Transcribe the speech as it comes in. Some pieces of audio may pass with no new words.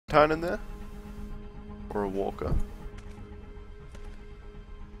Clementine in there? Or a walker?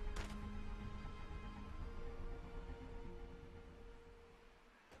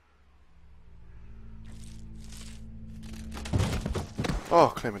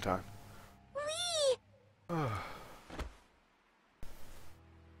 Oh, Clementine. Lee!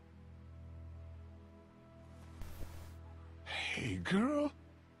 Hey, girl.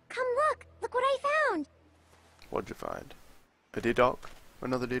 Come look! Look what I found! What'd you find? A dead dog?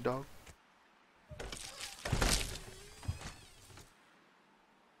 Another dead dog?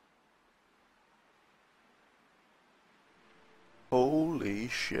 Holy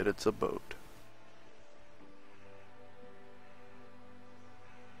shit, it's a boat.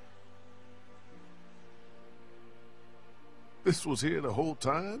 This was here the whole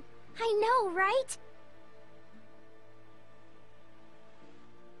time? I know, right?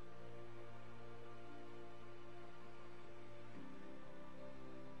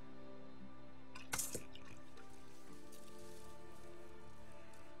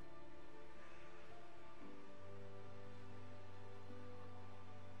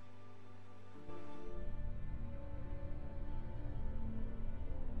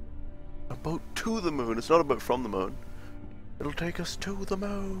 A boat to the moon. It's not a boat from the moon. It'll take us to the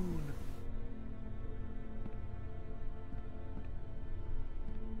moon.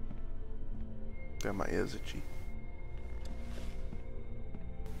 Damn, my ears itchy.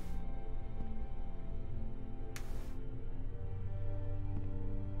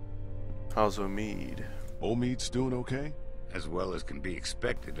 How's Omid? Omid's doing okay? As well as can be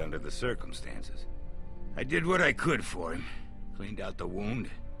expected under the circumstances. I did what I could for him. Cleaned out the wound,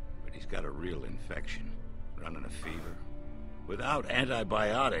 but he's got a real infection. Running a fever. Without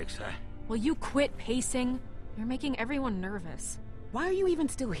antibiotics, Will you quit pacing? You're making everyone nervous. Why are you even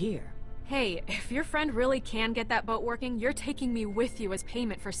still here? Hey, if your friend really can get that boat working, you're taking me with you as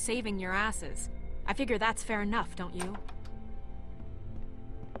payment for saving your asses. I figure that's fair enough, don't you?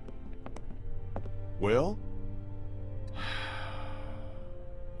 Well?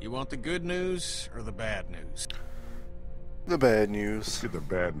 You want the good news or the bad news? The bad news. Get the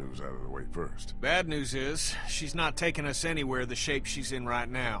bad news out of the way first. Bad news is, she's not taking us anywhere the shape she's in right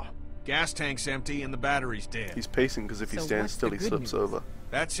now. Gas tank's empty and the battery's dead. He's pacing because if he So stands what's still, the he good slips news? over.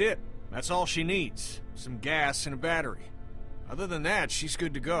 That's it. That's all she needs. Some gas and a battery. Other than that, she's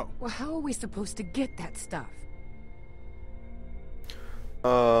good to go. Well, how are we supposed to get that stuff?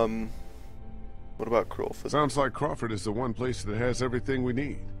 What about Crawford? Sounds like Crawford is the one place that has everything we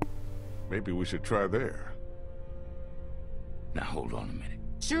need. Maybe we should try there. Now hold on a minute.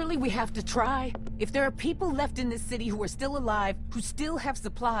 Surely we have to try. If there are people left in this city who are still alive, who still have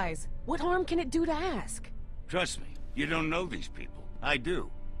supplies, what harm can it do to ask? Trust me, you don't know these people. I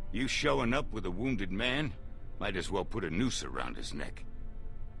do. You showing up with a wounded man, might as well put a noose around his neck.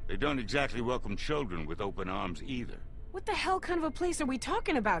 They don't exactly welcome children with open arms either. What the hell kind of a place are we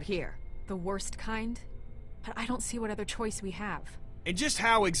talking about here? The worst kind? But I don't see what other choice we have. And just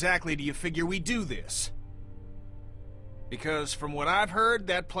how exactly do you figure we do this? Because from what I've heard,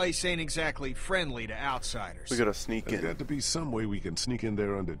 that place ain't exactly friendly to outsiders. We gotta sneak There's in. got to be some way we can sneak in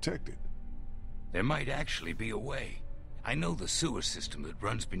there undetected. There might actually be a way. I know the sewer system that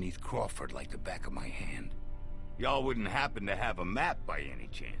runs beneath Crawford like the back of my hand. Y'all wouldn't happen to have a map by any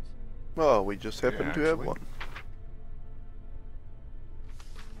chance? Oh, we just happen Yeah, to have actually. one.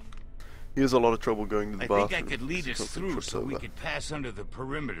 He has a lot of trouble going to the I bathroom. think I could lead us Something through trips so we over. could pass under the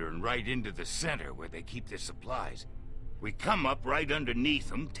perimeter and right into the center where they keep their supplies. We come up right underneath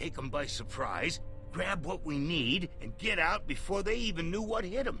them, take them by surprise, grab what we need, and get out before they even knew what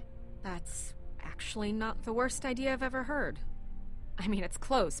hit them. That's actually not the worst idea I've ever heard. I mean, it's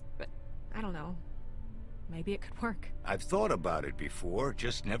close, but I don't know. Maybe it could work. I've thought about it before,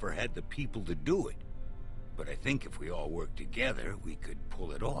 just never had the people to do it. But I think if we all work together, we could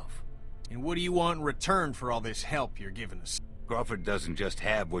pull it off. And what do you want in return for all this help you're giving us? Crawford doesn't just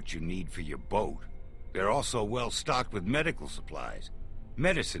have what you need for your boat. They're also well stocked with medical supplies.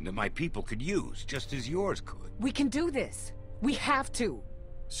 Medicine that my people could use, just as yours could. We can do this. We have to.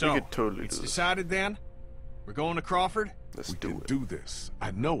 So, could totally it's do this. decided then? We're going to Crawford? Let's We do can it. do this.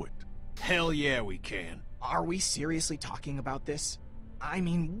 I know it. Hell yeah, we can. Are we seriously talking about this? I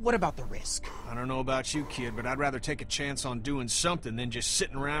mean, what about the risk? I don't know about you, kid, but I'd rather take a chance on doing something than just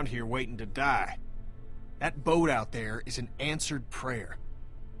sitting around here waiting to die. That boat out there is an answered prayer.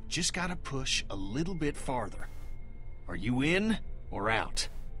 Just gotta push a little bit farther. Are you in or out?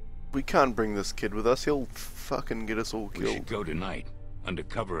 We can't bring this kid with us. He'll fucking get us all We should killed. go tonight, under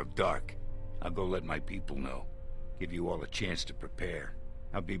cover of dark. I'll go let my people know. Give you all a chance to prepare.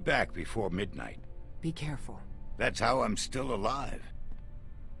 I'll be back before midnight. Be careful. That's how I'm still alive.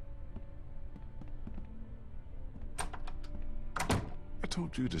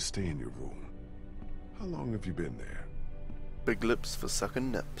 told you to stay in your room. How long have you been there? Big lips for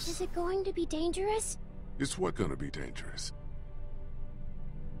sucking nips. Is it going to be dangerous? It's what gonna be dangerous?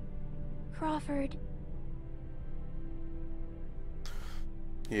 Crawford.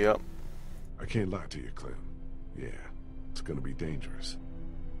 Yep. I can't lie to you, Clem. Yeah, it's gonna be dangerous.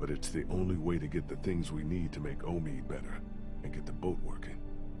 But it's the only way to get the things we need to make Omid better and get the boat working.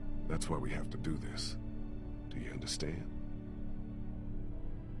 That's why we have to do this. Do you understand?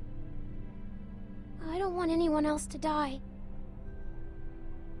 I don't want anyone else to die.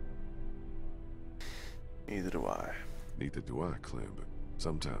 Neither do I. Neither do I, Clem, but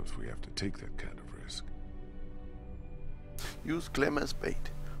sometimes we have to take that kind of risk. Use Clem as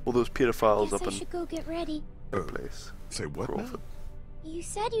bait. All those pedophiles Guess up I in should go get ready. her place. Say what now? Crawford. You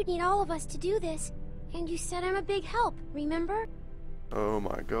said you'd need all of us to do this, and you said I'm a big help, remember? Oh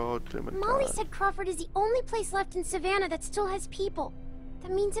my god, Clementine. Molly said Crawford is the only place left in Savannah that still has people.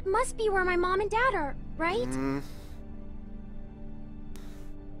 That means it must be where my mom and dad are, right?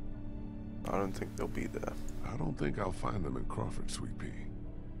 I don't think they'll be there. I don't think I'll find them in Crawford, Sweet Pea.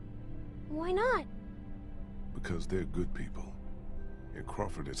 Why not? Because they're good people. And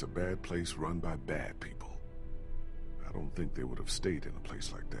Crawford is a bad place run by bad people. I don't think they would have stayed in a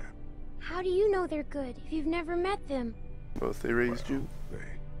place like that. How do you know they're good if you've never met them? Well, if they raised you. They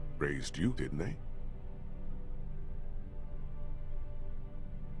raised you, didn't they?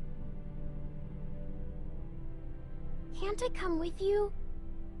 Can't I come with you?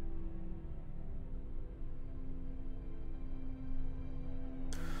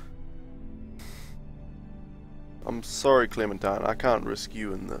 I'm sorry, Clementine. I can't risk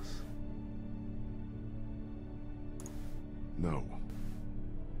you in this. No.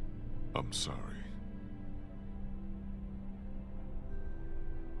 I'm sorry.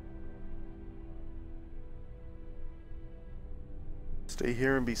 Stay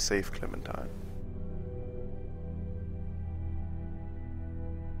here and be safe, Clementine.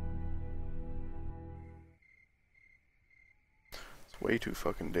 It's way too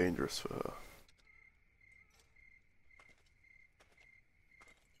fucking dangerous for her.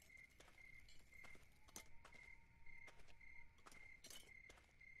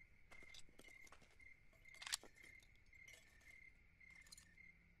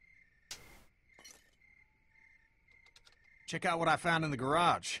 Check out what I found in the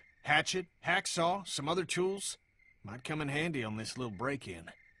garage. Hatchet, hacksaw, some other tools. Might come in handy on this little break-in.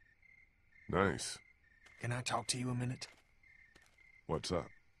 Nice. Can I talk to you a minute? What's up?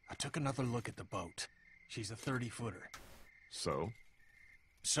 I took another look at the boat. She's a 30-footer. So?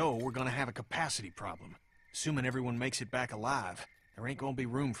 So, we're gonna have a capacity problem. Assuming everyone makes it back alive, there ain't gonna be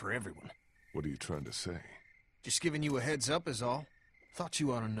room for everyone. What are you trying to say? Just giving you a heads up is all. Thought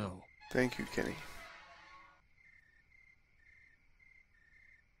you ought to know. Thank you, Kenny.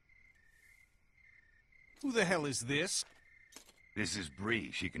 Who the hell is this? This is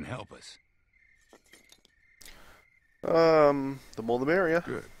Bree. She can help us. The more the merrier.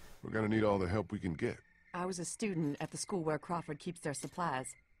 Good. We're gonna need all the help we can get. I was a student at the school where Crawford keeps their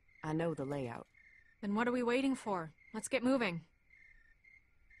supplies. I know the layout. Then what are we waiting for? Let's get moving.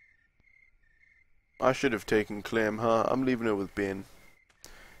 I should have taken Clem, huh? I'm leaving her with Ben.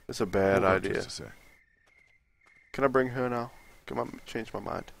 It's a bad Hold on idea. just a sec. Can I bring her now? Can I change my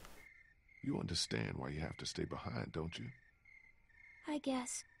mind? You understand why you have to stay behind, don't you? I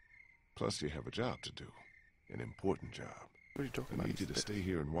guess. Plus, you have a job to do. An important job. What are you talking I about? need you to stay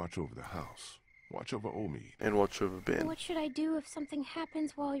here and watch over the house. Watch over Omid. And watch over Ben. What should I do if something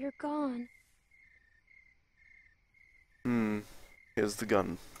happens while you're gone? Here's the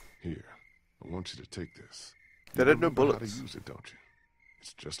gun. Here, I want you to take this. That You had no remember how bullets. to use it, don't you?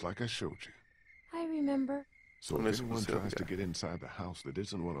 It's just like I showed you. I remember. So Unless if it anyone was the other tries to guy. get inside the house that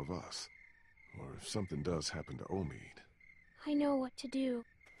isn't one of us, or if something does happen to Omid, I know what to do.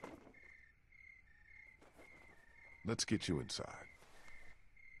 let's get you inside.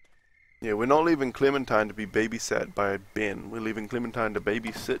 Yeah, we're not leaving Clementine to be babysat by Ben. We're leaving Clementine to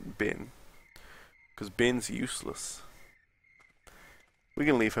babysit Ben. Because Ben's useless. We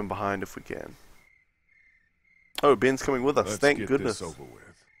can leave him behind if we can. Oh, Ben's coming with us. Let's Thank get goodness. this over with.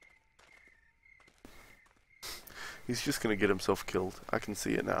 He's just going to get himself killed. I can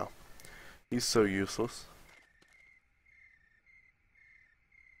see it now. He's so useless.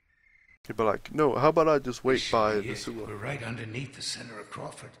 He'd be like, no, how about I just wait by the sewer? We're right underneath the center of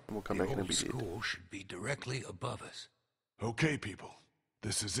Crawford. And we'll come The back and old be dead. school should be directly above us. Okay, people.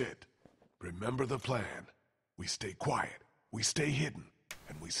 This is it. Remember the plan. We stay quiet, we stay hidden,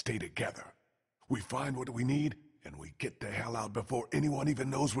 and we stay together. We find what we need, and we get the hell out before anyone even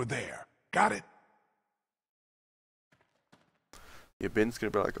knows we're there. Got it? Yeah, Ben's gonna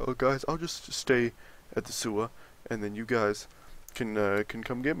be like, oh guys, I'll just stay at the sewer, and then you guys can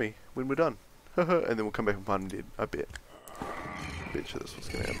come get me when we're done. And then we'll come back and find him dead. I bet. I bet you that's what's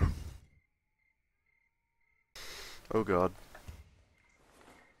gonna happen. Oh god.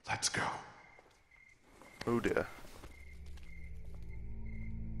 Let's go. Oh dear.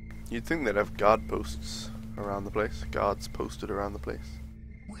 You'd think they'd have guard posts around the place. Guards posted around the place.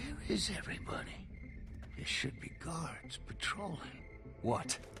 Where is everybody? There should be guards patrolling.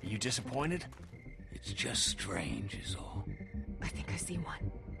 What? Are you disappointed? It's just strange is all. I think I see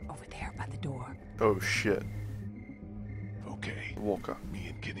one. Over there by the door. Oh shit. Okay. Walker. Me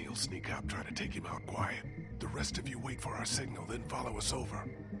and Kenny will sneak out, try to take him out quiet. The rest of you wait for our signal, then follow us over.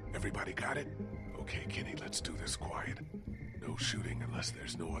 Everybody got it? Okay, Kenny, let's do this quiet. No shooting unless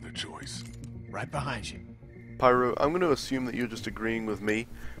there's no other choice. Right behind you. Pyro, I'm going to assume that you're just agreeing with me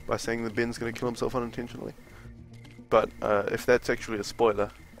by saying that Ben's going to kill himself unintentionally. But if that's actually a spoiler,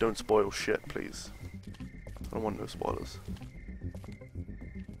 don't spoil shit, please. I don't want no spoilers.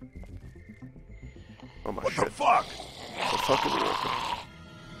 Oh my What shit. the fuck? The fuck is Walker?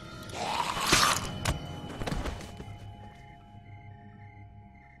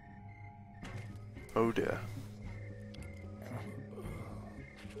 Oh dear.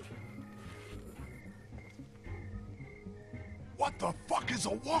 What the fuck is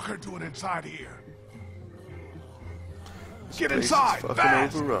a walker doing inside here? This Get place is inside, fucking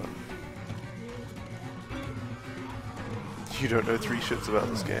fast! overrun. You don't know three shits about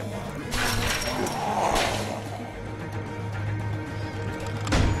this game. Good.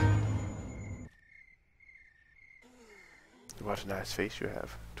 What a nice face you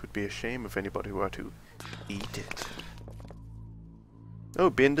have. It would be a shame if anybody were to eat it. Oh,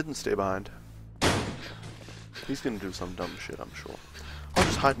 Ben didn't stay behind. He's gonna do some dumb shit, I'm sure. I'll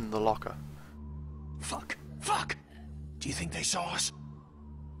just hide in the locker. Fuck. Fuck! Do you think they saw us?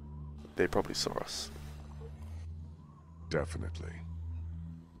 They probably saw us. Definitely.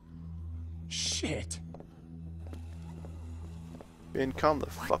 Shit. Ben, calm the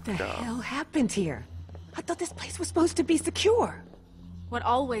fuck What the down. hell happened here? I thought this place was supposed to be secure. What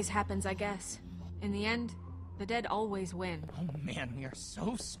always happens, I guess. In the end, the dead always win. Oh man, we are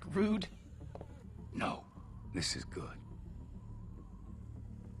so screwed. No, this is good.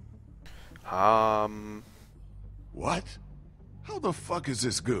 What? How the fuck is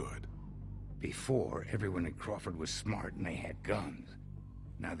this good? Before, everyone in Crawford was smart and they had guns.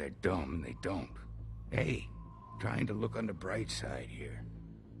 Now they're dumb and they don't. Hey, trying to look on the bright side here.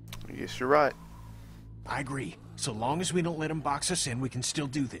 Yes, you're right. I agree. So long as we don't let them box us in, we can still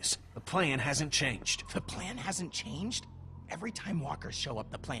do this. The plan hasn't changed. The plan hasn't changed? Every time walkers show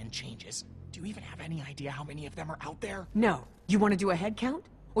up, the plan changes. Do you even have any idea how many of them are out there? No. You want to do a head count?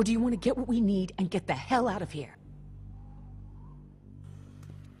 Or do you want to get what we need and get the hell out of here?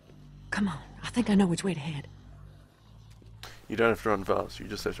 Come on. I think I know which way to head. You don't have to run fast. You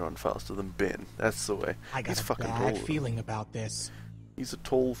just have to run faster than Ben. That's the way. I got He's a fucking bad tall. feeling about this. He's a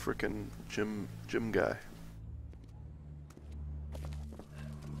tall frickin' gym guy.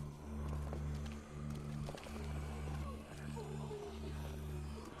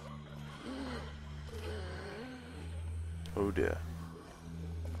 Oh dear.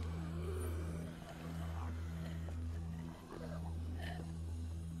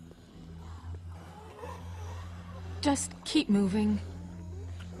 Just keep moving.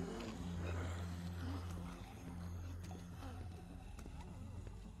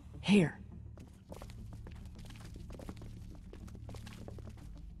 Here.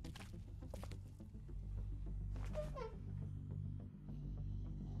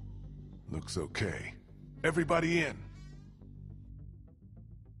 Looks okay. Everybody in.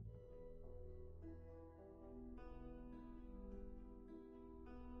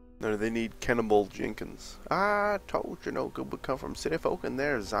 No, they need Cannonball Jenkins. I told you no good would come from city folk and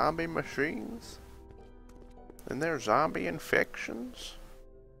their zombie machines. And their zombie infections.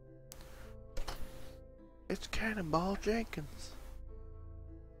 It's Cannonball Jenkins.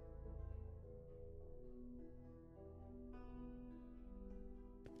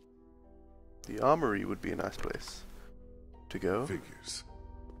 The armory would be a nice place to go. Figures.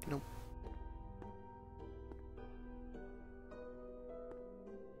 Nope.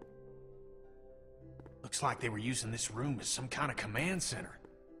 Looks like they were using this room as some kind of command center.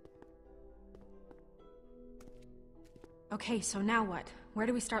 Okay, so now what? Where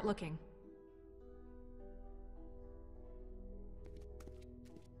do we start looking?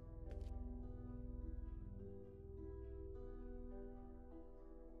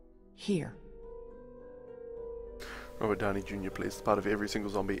 Here. Robert Downey Jr. plays the part of every single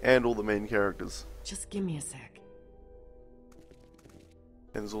zombie and all the main characters. Just give me a sec.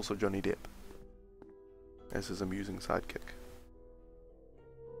 And there's also Johnny Depp as his amusing sidekick.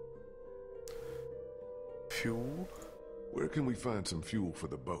 Fuel? Where can we find some fuel for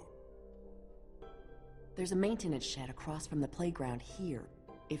the boat? There's a maintenance shed across from the playground here.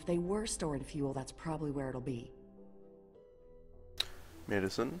 If they were storing fuel, that's probably where it'll be.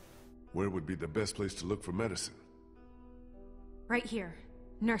 Medicine? Where would be the best place to look for medicine? Right here.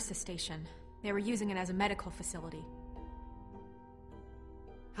 Nurse's station. They were using it as a medical facility.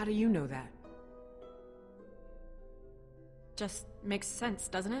 How do you know that? Just makes sense,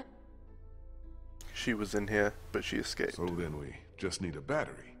 doesn't it? She was in here, but she escaped. So then we just need a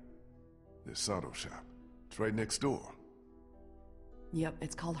battery. This auto shop. It's right next door. Yep,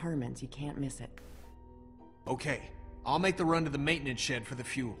 it's called Herman's. You can't miss it. Okay, I'll make the run to the maintenance shed for the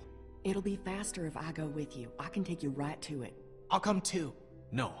fuel. It'll be faster if I go with you. I can take you right to it. I'll come too.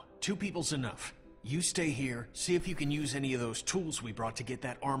 No, 2 people's enough. You stay here, see if you can use any of those tools we brought to get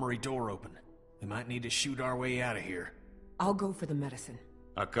that armory door open. We might need to shoot our way out of here. I'll go for the medicine.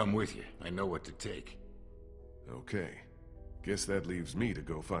 I'll come with you. I know what to take. Okay. Guess that leaves me to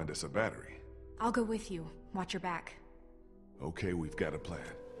go find us a battery. I'll go with you. Watch your back. Okay, we've got a plan.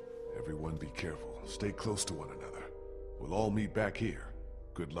 Everyone be careful. Stay close to one another. We'll all meet back here.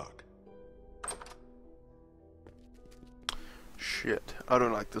 Good luck. Shit, I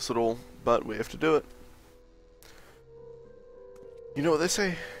don't like this at all, but we have to do it. You know what they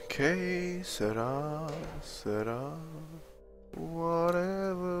say? Que sera, sera.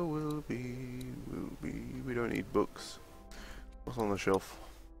 Whatever will be, will be. We don't need books. What's on the shelf?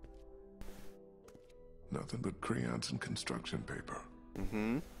 Nothing but crayons and construction paper.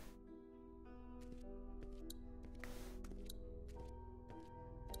 Mm-hmm.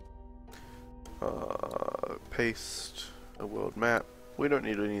 Paste a world map. We don't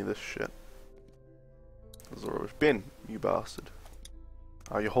need any of this shit. Ben, you bastard.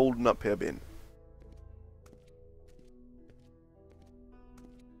 Are you holding up here, Ben?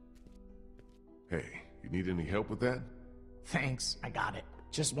 Hey, you need any help with that? Thanks, I got it.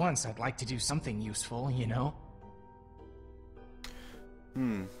 Just once, I'd like to do something useful, you know?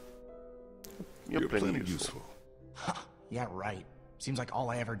 You're plenty useful. useful. Huh, yeah, right. Seems like all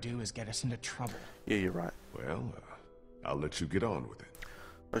I ever do is get us into trouble. Yeah, you're right. Well, I'll let you get on with it.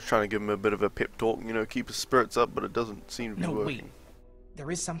 I was trying to give him a bit of a pep talk, you know, keep his spirits up, but it doesn't seem to be No, working. wait. There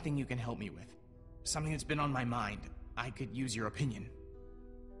is something you can help me with. Something that's been on my mind. I could use your opinion.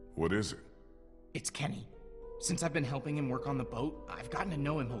 What is it? It's Kenny. Since I've been helping him work on the boat, I've gotten to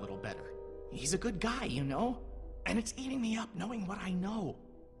know him a little better. He's a good guy, you know? And it's eating me up knowing what I know.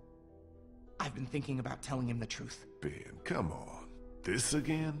 I've been thinking about telling him the truth. Ben, come on. This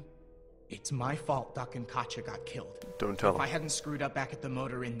again? It's my fault Duck and Katjaa got killed. Don't tell If him. I hadn't screwed up back at the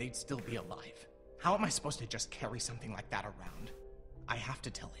motor inn, they'd still be alive. How am I supposed to just carry something like that around? I have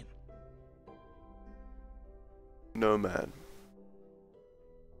to tell him. No, man.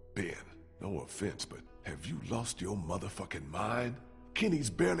 Ben, no offense, but have you lost your motherfucking mind? Kenny's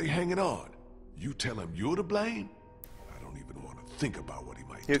barely hanging on. You tell him you're to blame? I don't even want to think about what he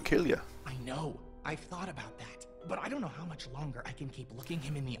might He'll do. kill you. I know. I've thought about that. But I don't know how much longer I can keep looking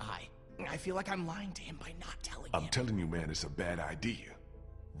him in the eye. I feel like I'm lying to him by not telling him. I'm telling you, man, it's a bad idea.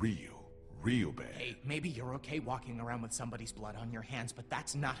 Real bad. Hey, maybe you're okay walking around with somebody's blood on your hands, but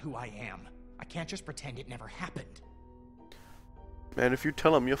that's not who I am. I can't just pretend it never happened. Man, if you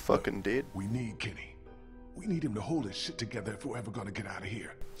tell him, you're fucking dead. We need Kenny. We need him to hold his shit together if we're ever gonna get out of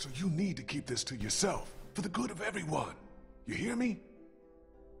here. So you need to keep this to yourself, for the good of everyone. You hear me?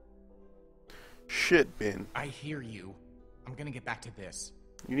 Shit, Ben. I hear you. I'm gonna get back to this.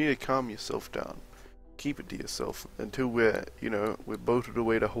 You need to calm yourself down. Keep it to yourself until we're, you know, we're boated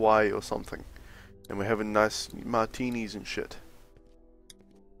away to Hawaii or something. And we're having nice martinis and shit.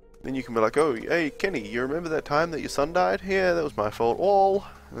 Then you can be like, oh, hey, Kenny, you remember that time that your son died? Yeah, that was my fault. All.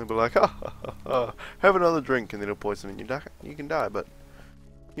 And they'll be like, ha, ha, ha, ha. Have another drink, and then he'll poison and you can die. But,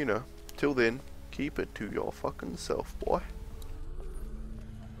 you know, till then, keep it to your fucking self, boy.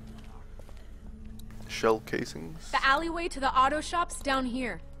 Shell casings. The alleyway to the auto shop's down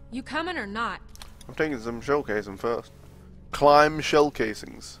here. You coming or not? I'm taking some shell casing first. Climb shell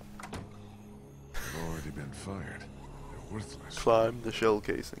casings. They've already been fired. They're worthless. Climb the shell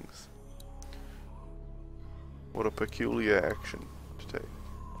casings. What a peculiar action to take.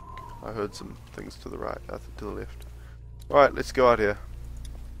 I heard some things to the right, I think to the left. Alright, let's go out here.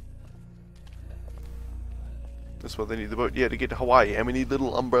 That's what they need the boat. Yeah, to get to Hawaii, and we need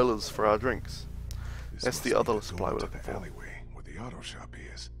little umbrellas for our drinks. This That's must the be other door supply we're to looking the for. alleyway where the auto shop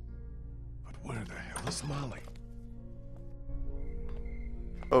is. But where the hell is Molly?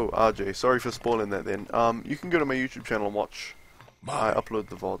 Oh, RJ, sorry for spoiling that then. You can go to my YouTube channel and watch I upload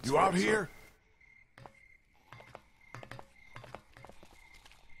the VODs. You out here?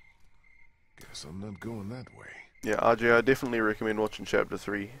 Guess I'm not going that way. Yeah, RJ, I definitely recommend watching Chapter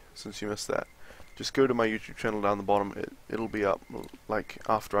 3, since you missed that. Just go to my YouTube channel down the bottom. It'll be up, like,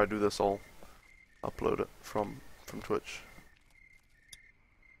 after I do this, I'll upload it from Twitch.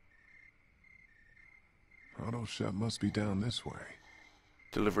 Auto shop must be down this way.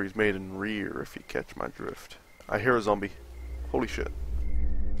 Deliveries made in rear, if you catch my drift. I hear a zombie. Holy shit.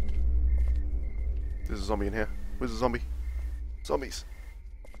 There's a zombie in here. Where's the zombie? Zombies.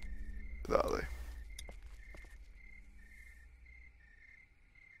 Where are they?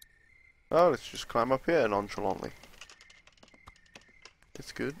 Oh, let's just climb up here nonchalantly.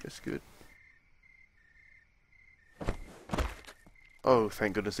 It's good, it's good. Oh,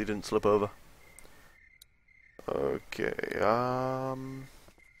 thank goodness he didn't slip over. Okay,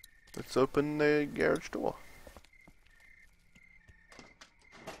 let's open the garage door.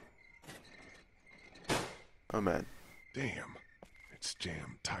 Oh man. Damn, it's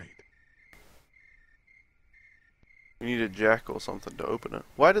jammed tight. We need a jack or something to open it.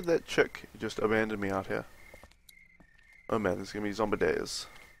 Why did that chick just abandon me out here? Oh man, there's gonna be zombie days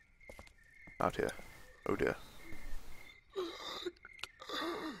out here. Oh dear.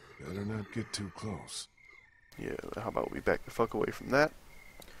 Better not get too close. Yeah, how about we back the fuck away from that?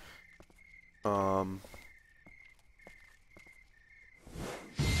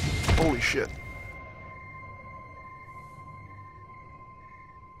 Holy shit.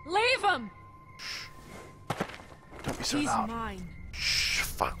 Leave him! Don't be so He's loud. mine. Shh,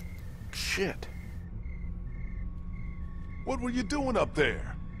 fuck. Shit. What were you doing up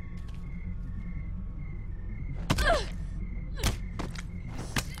there?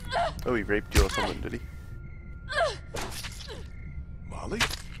 Oh, he raped you or something, did he? Molly?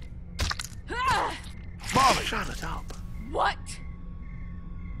 Molly! Shut it up. What?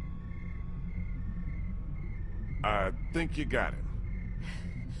 I think you got him.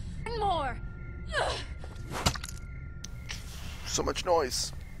 More! So much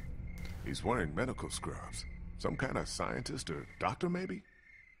noise. He's wearing medical scrubs. Some kind of scientist or doctor, maybe?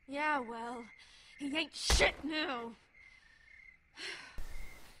 Yeah, well, he ain't shit now.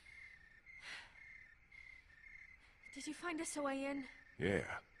 Did you find us a way in? Yeah,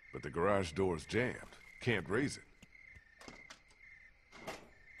 but the garage door's jammed. Can't raise it.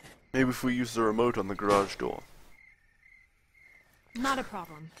 Maybe if we use the remote on the garage door. Not a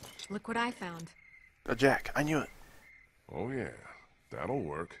problem. Look what I found. A jack, I knew it. Oh yeah, that'll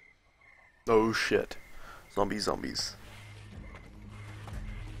work. Oh shit. Zombies.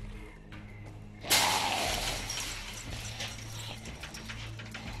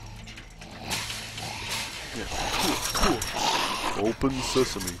 Yeah, cool. Open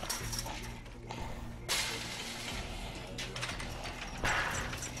sesame.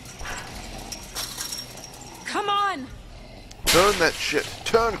 Come on! Turn that shit.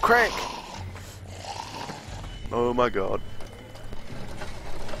 Turn crank. Oh my god.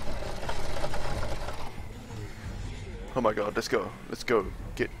 Oh my god, let's go. Let's go.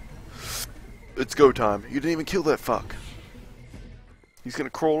 It's go time. You didn't even kill that fuck. He's gonna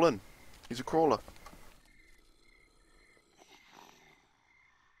crawl in. He's a crawler.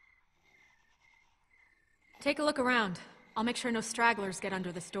 Take a look around. I'll make sure no stragglers get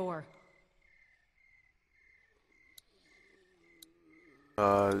under this door.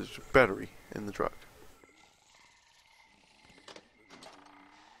 There's a battery in the truck.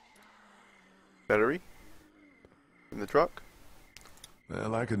 Battery? In the truck?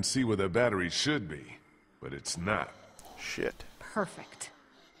 Well, I can see where the battery should be, but it's not. Shit. Perfect.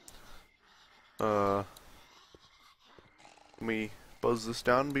 Can we buzz this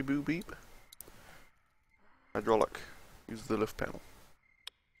down, beep boop beep? Hydraulic. Use the lift panel.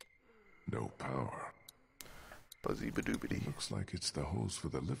 No power. Buzzy badoobity. Looks like it's the hose for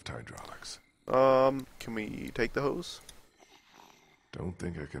the lift hydraulics. Can we take the hose? Don't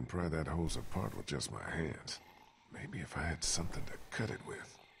think I can pry that hose apart with just my hands. Maybe if I had something to cut it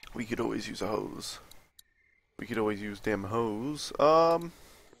with. We could always use a hose. We could always use them hose. Looters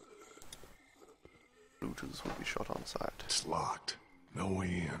will be shot on sight. It's locked. No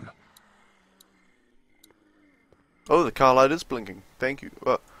way in. Oh, the car light is blinking. Thank you.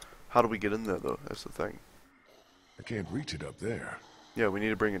 How do we get in there, though? That's the thing. I can't reach it up there. Yeah, we need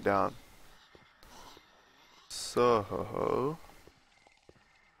to bring it down. So,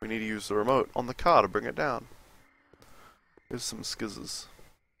 we need to use the remote on the car to bring it down. There's some skizzers.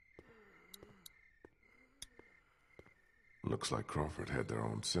 Looks like Crawford had their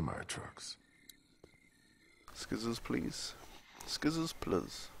own semi-trucks. Skizzers, please. Skizzers,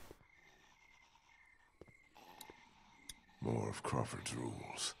 please. More of Crawford's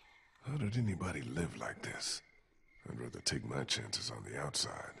rules. How did anybody live like this? I'd rather take my chances on the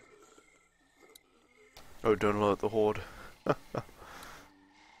outside. Oh, don't alert the Horde.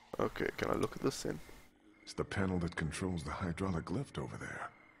 Okay, can I look at this then? It's the panel that controls the hydraulic lift over there.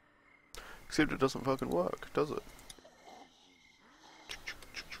 Except it doesn't fucking work, does it?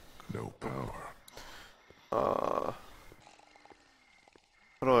 No power. How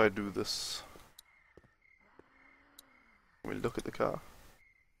do I do this? Can we look at the car?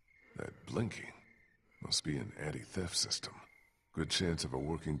 That blinking must be an anti-theft system. Good chance of a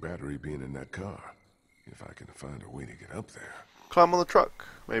working battery being in that car. If I can find a way to get up there. Climb on the truck,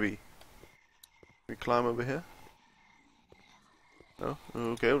 maybe. We climb over here? No?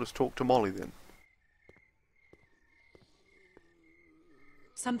 Okay, I'll just talk to Molly then.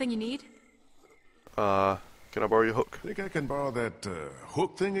 Something you need? Can I borrow your hook? Think I can borrow that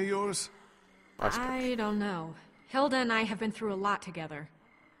hook thing of yours? I don't know. Hilda and I have been through a lot together.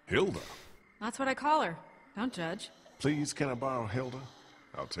 Hilda? That's what I call her. Don't judge. Please, can I borrow Hilda?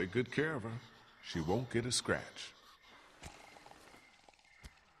 I'll take good care of her. She won't get a scratch.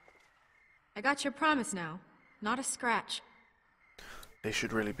 I got your promise now. Not a scratch. They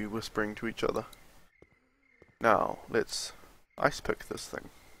should really be whispering to each other. Now, let's ice pick this thing.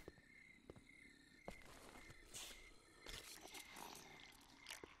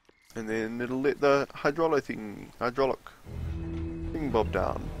 And then it'll let the hydraulic thing bob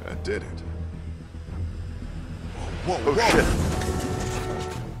down. I did it. Oh shit.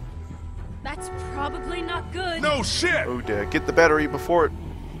 That's probably not good. No shit! Oh dear, get the battery before it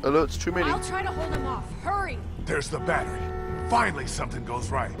alerts too many. I'll try to hold him off. Hurry! There's the battery. Finally something goes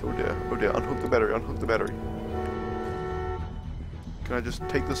right. Oh dear, unhook the battery, unhook the battery. Can I just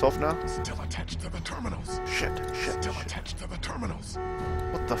take this off now? Still attached to the terminals. Shit. Still attached to the terminals.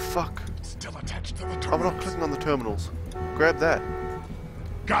 What the fuck? Still attached to the terminals. I'm not clicking on the terminals. Grab that.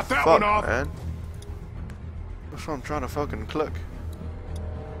 Got that Fuck, one off. man. That's what I'm trying to fucking click.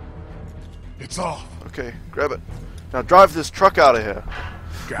 It's off. Okay, grab it. Now drive this truck out of here.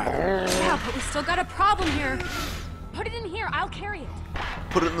 Got it. Yeah, but we still got a problem here. Put it in here. I'll carry it.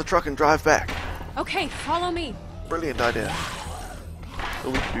 Put it in the truck and drive back. Okay, follow me. Brilliant idea. Oh,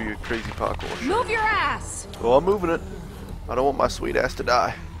 we can do your crazy parkour shit. Move your ass. Oh, I'm moving it. I don't want my sweet ass to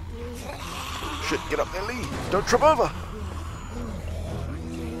die. Shit, get up there, Lee. Don't trip over.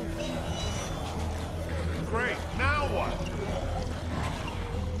 Great. Now what?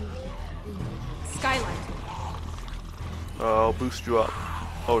 Skylight. I'll boost you up.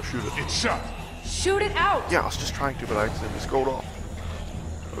 Oh, shoot it. It's shut. Shoot it out. Yeah, I was just trying to, but I accidentally scrolled off.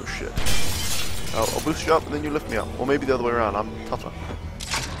 Oh, shit. I'll boost you up, and then you lift me up. Or maybe the other way around. I'm tougher.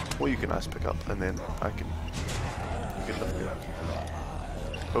 Or you can ice pick up, and then you can lift me up.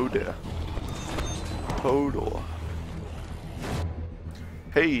 Oh, dear. Hodor.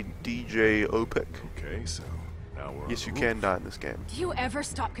 Hey, DJ Opik. Okay, so now we're Yes, on you the can roof. die in this game. Do you ever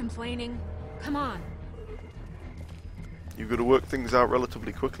stop complaining? Come on. You've got to work things out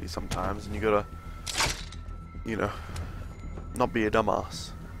relatively quickly sometimes, and you got to, you know, not be a dumbass.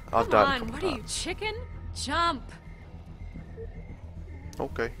 I've Come died a on, couple what are you, times. chicken? Jump.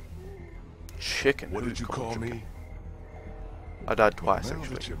 Okay. Chicken. What Who did you called call chicken? me? I died twice, Now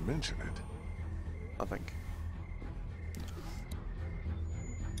actually. that you mention it. I think.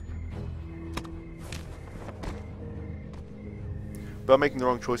 By making the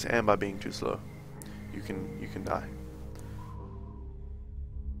wrong choice and by being too slow, you can die.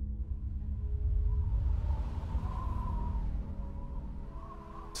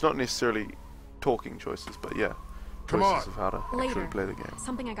 It's not necessarily talking choices, but yeah, Come choices on. of how to actually Later. play the game.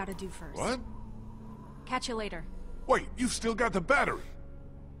 Something I gotta do first. What? Catch you later. Wait, you've still got the battery.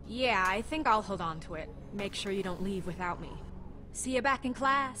 Yeah, I think I'll hold on to it. Make sure you don't leave without me. See you back in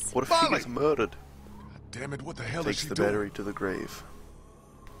class. What if she Molly! gets murdered? Damn it, what the hell is Takes she the doing? battery to the grave.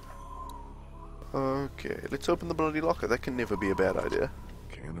 Okay, let's open the bloody locker. That can never be a bad idea.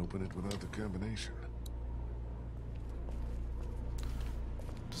 Can't open it without the combination.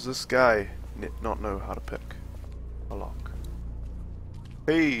 Does this guy not know how to pick a lock?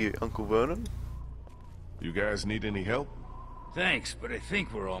 Hey, Uncle Vernon. You guys need any help? Thanks, but I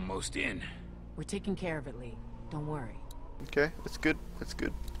think we're almost in. We're taking care of it, Lee. Don't worry. Okay, that's good. That's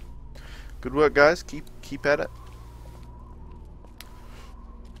good. Good work, guys. Keep at it.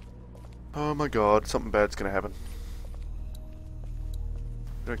 Oh my God, something bad's gonna happen.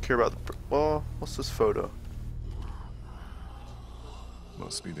 Don't care about the. Well, what's this photo?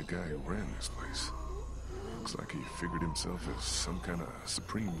 Must be the guy who ran this place. Looks like he figured himself as some kind of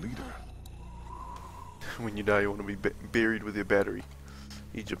supreme leader. When you die, you want to be buried with your battery,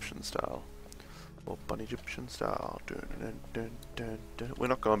 Egyptian style. Or Bunny Egyptian style. Dun, dun, dun, dun, dun. We're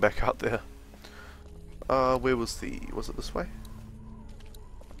not going back out there. Where was it this way?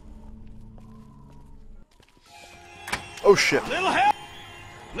 Oh shit! Little help!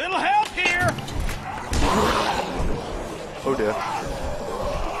 Little help here! Oh dear.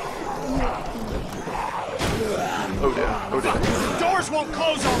 Oh dear. Oh dear. The doors won't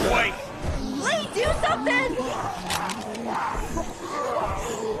close our way! Lee, do something!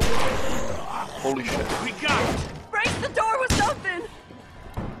 Holy shit. We got it! Break the door with something!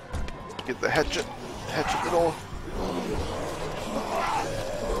 Get the hatchet. Hatchet the door.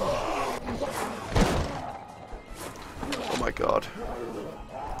 Oh my god.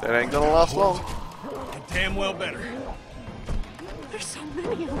 That ain't gonna last long. And damn well better. There's so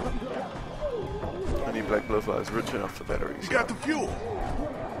many of them. I need black blowflies rich enough for batteries. You got the fuel.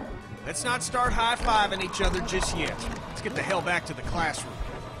 Let's not start high-fiving each other just yet. Let's get the hell back to the classroom.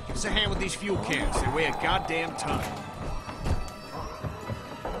 Give us a hand with these fuel cans. They weigh a goddamn ton.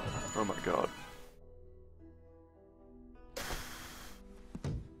 Oh my god.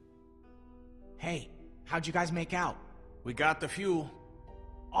 Hey, how'd you guys make out? We got the fuel.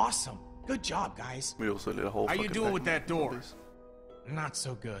 Awesome. Good job, guys. We also lit a whole How you fucking doing with vacuum that door? please. Not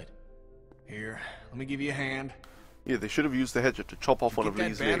so good. Here, let me give you a hand. Yeah, they should have used the hatchet to chop off You one get of that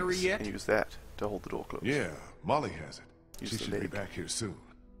Lee's battery legs yet? and use that to hold the door closed. Yeah, Molly has it. Use She the should be leg. back here soon.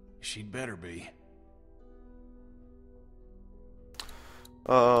 She'd better be.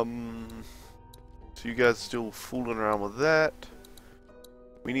 So you guys still fooling around with that.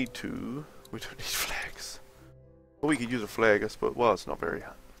 We don't need flags. Well, we could use a flag, I suppose. Well, it's not very,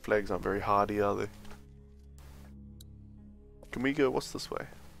 flags aren't very hardy, are they? Can we go, what's this way?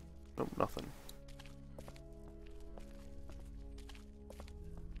 Nope, nothing.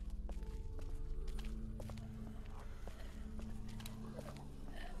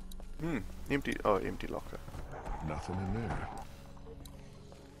 Empty, oh, empty locker. Nothing in there.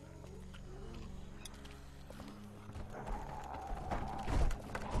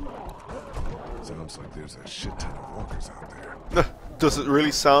 Sounds like there's a shit ton of walkers out there. Does it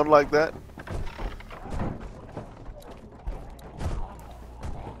really sound like that?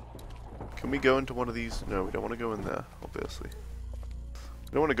 Can we go into one of these? No, we don't want to go in there, obviously.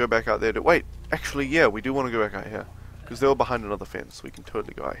 We don't want to go back out there to... Wait, actually, yeah, we do want to go back out here. Because they were behind another fence, so we can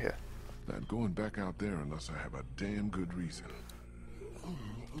totally go out here. Not going back out there unless I have a damn good reason.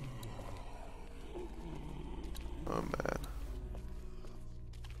 Oh, man.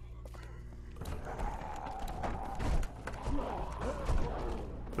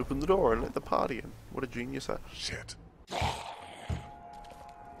 Open the door and let the party in. What a genius. Shit.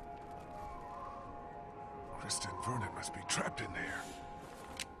 Kristen Vernon must be trapped in there.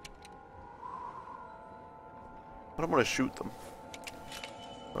 I don't want to shoot them.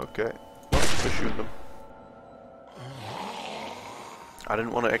 Okay. Not to shoot them. I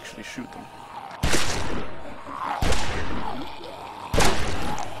didn't want to actually shoot them.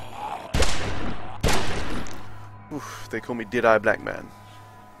 Oof, they call me Dead-Eye Black Man.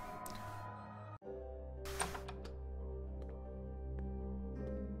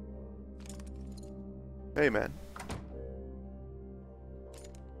 Hey, man.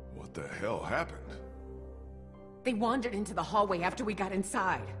 What the hell happened? They wandered into the hallway after we got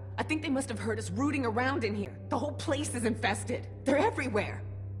inside. I think they must have heard us rooting around in here. The whole place is infested. They're everywhere.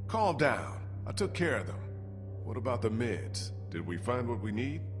 Calm down. I took care of them. What about the meds? Did we find what we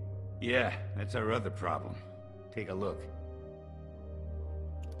need? Yeah, that's our other problem. Take a look.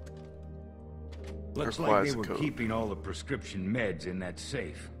 Looks like Requires they a were code. keeping all the prescription meds in that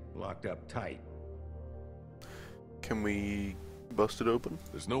safe, locked up tight. Can we bust it open?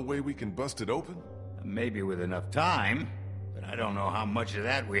 There's no way we can bust it open? Maybe with enough time, but I don't know how much of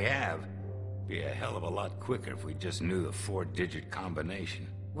that we have. Be a hell of a lot quicker if we just knew the 4-digit combination.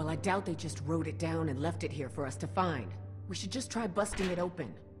 Well, I doubt they just wrote it down and left it here for us to find. We should just try busting it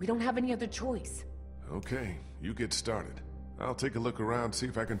open. We don't have any other choice. Okay, you get started. I'll take a look around, see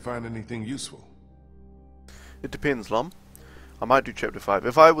if I can find anything useful. It depends, Lum. I might do chapter 5.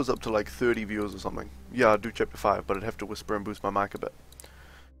 If I was up to like 30 viewers or something, yeah, I'd do chapter 5, but I'd have to whisper and boost my mic a bit.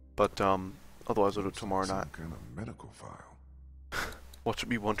 But, otherwise I'll do it tomorrow night. Some kind of medical file. Watch it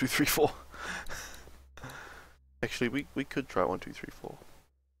be 1, 2, 3, 4. Actually, we could try 1, 2, 3, 4.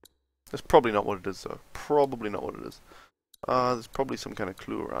 That's probably not what it is, though. Probably not what it is. There's probably some kind of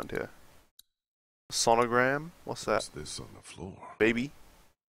clue around here. Sonogram? What's that? What's this on the floor? Baby?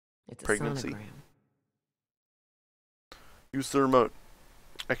 It's Pregnancy. a sonogram. Use the remote.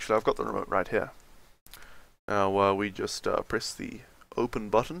 Actually, I've got the remote right here. Now, we just press the open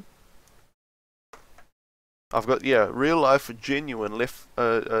button. I've got, yeah, real life, genuine left,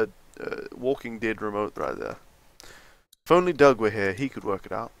 Walking Dead remote right there. If only Doug were here, he could work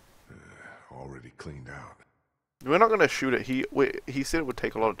it out. Already cleaned out. We're not going to shoot it. He said it would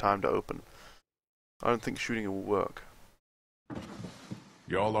take a lot of time to open. I don't think shooting it will work.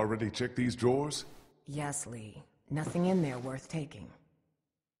 Y'all already checked these drawers? Yes, Lee. Nothing in there worth taking.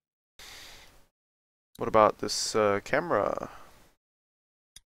 What about this camera?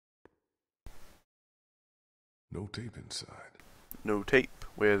 No tape inside. No tape.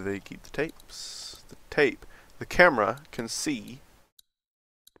 Where do they keep the tapes? The tape. The camera can see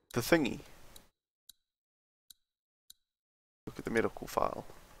the thingy. Look at the medical file.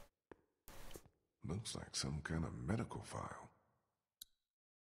 Looks like some kind of medical file.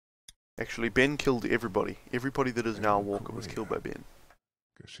 Actually, Ben killed everybody. Everybody that is now Walker was killed by Ben.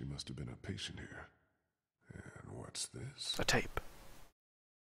 Guess she must have been a patient here. And what's this? A tape.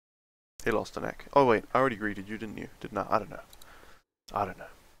 He lost an neck. Oh wait, I already greeted you, didn't you? Didn't I? I don't know. I don't know.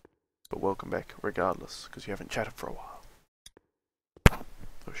 But welcome back, regardless, because you haven't chatted for a while.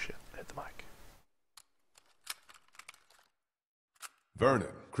 Oh shit, I hit the mic. Vernon,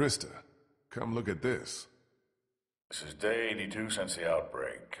 Krista, come look at this. This is day 82 since the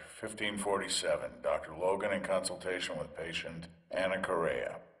outbreak. 1547. Dr. Logan in consultation with patient Anna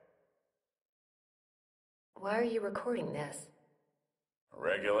Correa. Why are you recording this?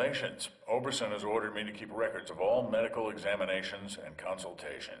 Regulations. Oberson has ordered me to keep records of all medical examinations and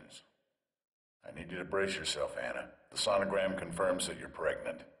consultations. I need you to brace yourself, Anna. The sonogram confirms that you're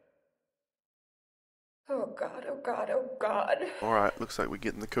pregnant. Oh God, oh God, oh God. Alright, looks like we're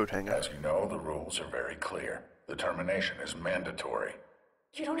getting the coat hanger. As you know, the rules are very clear. The termination is mandatory.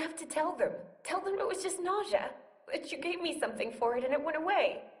 You don't have to tell them. Tell them it was just nausea. That you gave me something for it and it went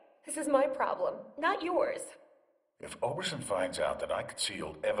away. This is my problem, not yours. If Oberson finds out that I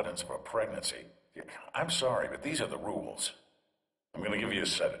concealed evidence of a pregnancy, I'm sorry, but these are the rules. I'm going to give you a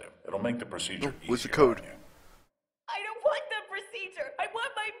sedative. It'll make the procedure easier. What's the code? On you. I don't want the procedure. I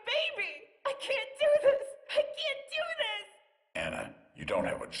want my baby. I can't do this. I can't do this. Anna, you don't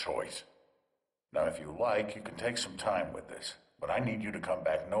have a choice. Now, if you like, you can take some time with this, but I need you to come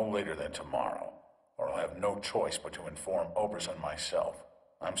back no later than tomorrow, or I'll have no choice but to inform Oberson myself.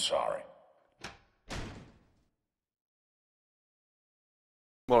 I'm sorry.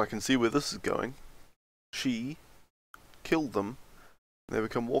 Well, I can see where this is going. She killed them, they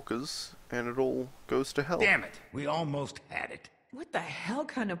become walkers, and it all goes to hell. Damn it! We almost had it. What the hell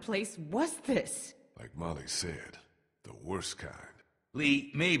kind of place was this? Like Molly said, the worst kind.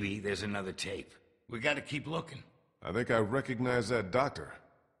 Lee, maybe there's another tape. We gotta keep looking. I think I recognize that doctor.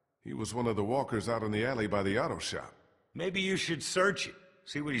 He was one of the walkers out in the alley by the auto shop. Maybe you should search it.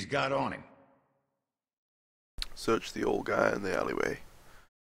 See what he's got on him. Search the old guy in the alleyway.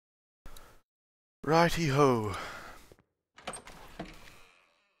 Righty-ho.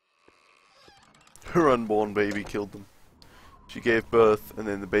 Her unborn baby killed them. She gave birth, and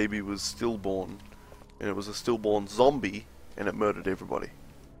then the baby was stillborn. And it was a stillborn zombie, and it murdered everybody.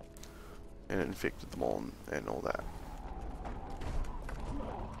 And it infected them all, and all that.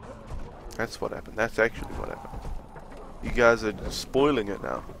 That's what happened. That's actually what happened. You guys are spoiling it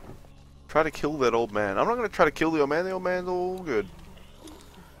now. Try to kill that old man. I'm not going to try to kill the old man. The old man's all good.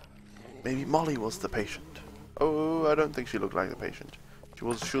 Maybe Molly was the patient. Oh, I don't think she looked like the patient. She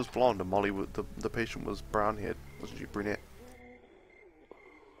was blonde, and Molly, the patient was brown-haired. Wasn't she brunette?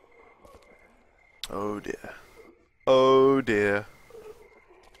 Oh dear. Oh dear.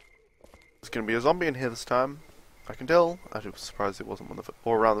 There's gonna be a zombie in here this time. I can tell. I was surprised it wasn't one of the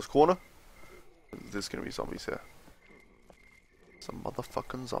or around this corner. There's gonna be zombies here. Some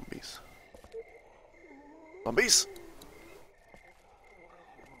motherfucking zombies. Zombies!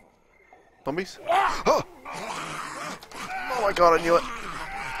 Zombies? Oh! Oh my god, I knew it!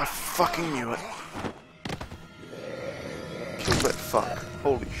 I fucking knew it. Kill that fuck.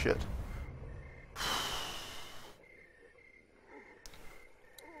 Holy shit.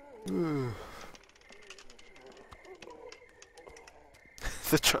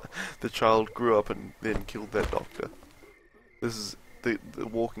 The child grew up and then killed that doctor. This is the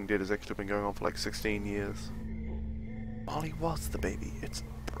Walking Dead has actually been going on for like 16 years. Molly was the baby. It's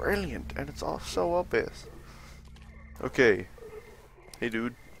brilliant and it's all so obvious. Okay. Hey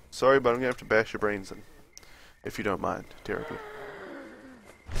dude. Sorry, but I'm gonna have to bash your brains in. If you don't mind, terribly.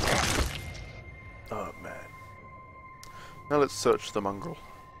 Oh man. Now let's search the mongrel.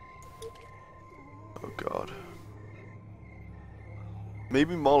 Oh god.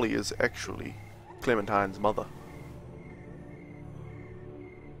 Maybe Molly is actually Clementine's mother.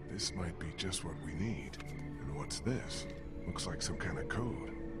 This might be just what we need. And what's this? Looks like some kind of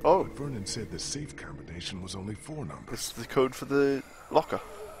code. Oh. But Vernon said the safe combination was only 4 numbers. It's the code for the locker.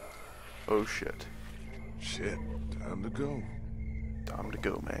 Oh shit. Shit, time to go. Time to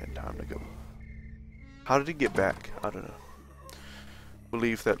go, man. Time to go. How did he get back? I don't know. We'll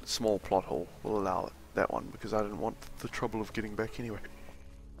leave that small plot hole. We'll allow it. That one, because I didn't want the trouble of getting back anyway.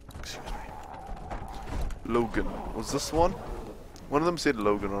 Excuse me. Logan. Was this one? One of them said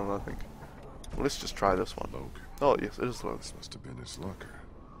Logan on, I think. Well, let's just try this one. Logan. Oh, yes, it is Logan. This must have been his locker.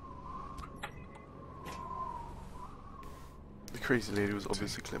 The crazy lady was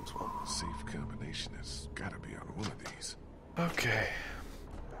obviously Clem's one. Safe combination has gotta be on one of these. Okay.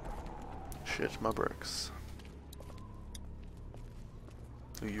 Shit, my bricks.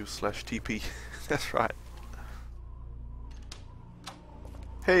 U/TP. That's right.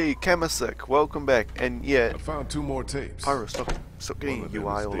 Hey, Kamasek, welcome back. And yeah, I found 2 more tapes. Pyro, stop getting One of them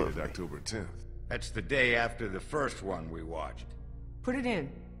UI is all dated over me. October 10th. That's the day after the first one we watched. Put it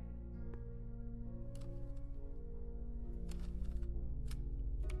in.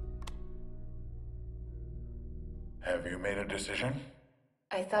 Have you made a decision?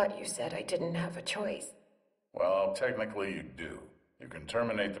 I thought you said I didn't have a choice. Well, technically you do. You can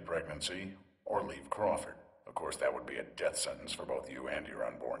terminate the pregnancy or leave Crawford. Of course, that would be a death sentence for both you and your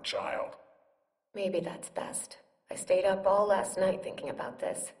unborn child. Maybe that's best. I stayed up all last night thinking about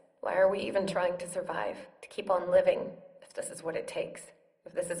this. Why are we even trying to survive? To keep on living, if this is what it takes.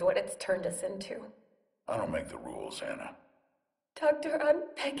 If this is what it's turned us into. I don't make the rules, Anna. Doctor, I'm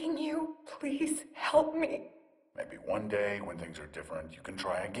begging you. Please help me. Maybe one day, when things are different, you can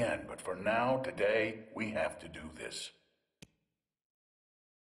try again. But for now, today, we have to do this.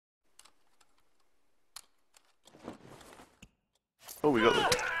 Oh, we got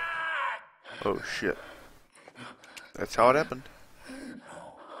the... Oh, shit. That's how it happened.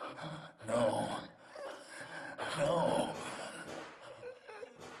 No. No.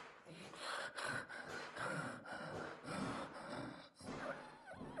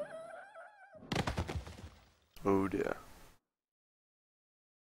 Oh, dear.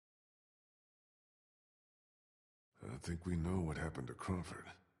 I think we know what happened to Crawford.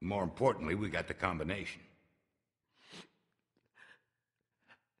 More importantly, we got the combination.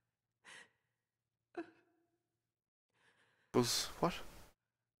 Was... what?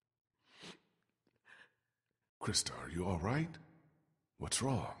 Krista, are you alright? What's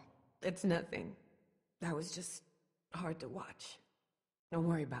wrong? It's nothing. That was just hard to watch. Don't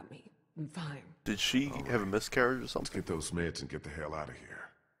worry about me. I'm fine. Did she have a miscarriage or Let's something? get those meds and get the hell out of here.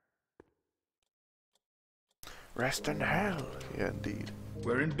 Rest in hell. Yeah, indeed.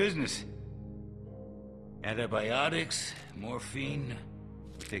 We're in business. Antibiotics, morphine.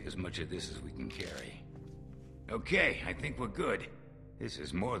 We'll take as much of this as we can carry. Okay, I think we're good. This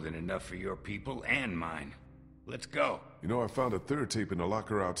is more than enough for your people and mine. Let's go. You know, I found a 3rd tape in the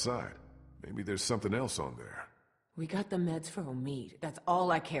locker outside. Maybe there's something else on there. We got the meds for Omid. That's all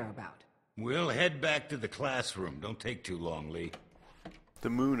I care about. We'll head back to the classroom. Don't take too long, Lee. The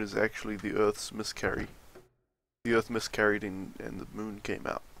moon is actually the Earth's miscarry. The Earth miscarried and the moon came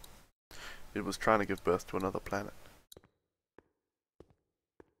out. It was trying to give birth to another planet.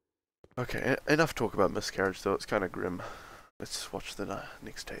 Okay, enough talk about miscarriage though, it's kind of grim. Let's watch the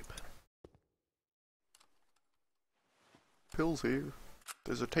next tape. Pills here.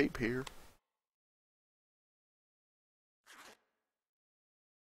 There's a tape here.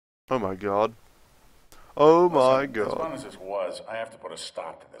 Oh my god. Oh my Listen, as fun god. as this was, I have to put a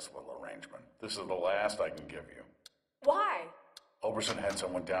stop to this little arrangement. This is the last I can give you. Why? Oberson had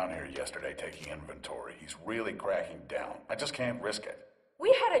someone down here yesterday taking inventory. He's really cracking down. I just can't risk it.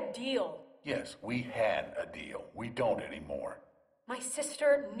 We had a deal. Yes, we had a deal. We don't anymore. My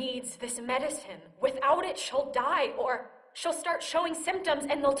sister needs this medicine. Without it, she'll die, or she'll start showing symptoms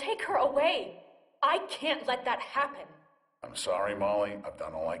and they'll take her away. I can't let that happen. I'm sorry, Molly. I've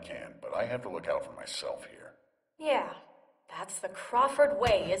done all I can, but I have to look out for myself here. Yeah, that's the Crawford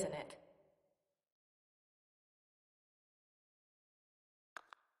way, isn't it?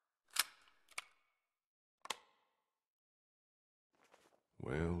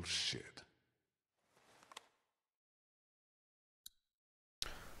 Well, shit.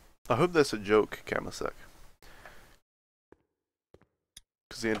 I hope that's a joke, Kamasek.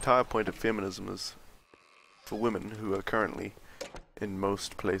 Because the entire point of feminism is for women who are currently, in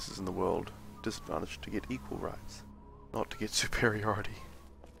most places in the world, disadvantaged to get equal rights, not to get superiority.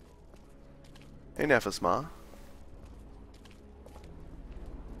 Hey, Nefasma.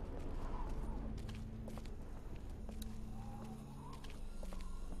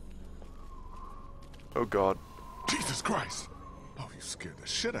 Oh god. Jesus Christ! Oh, you scared the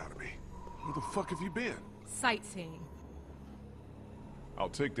shit out of me. Where the fuck have you been? Sightseeing. I'll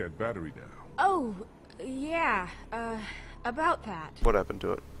take that battery now. Oh, yeah. about that. What happened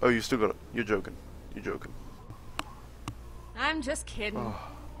to it? Oh, you still got it. You're joking. You're joking. I'm just kidding. Oh.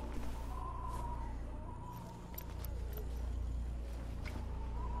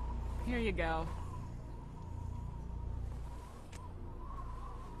 Here you go.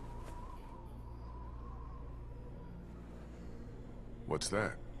 What's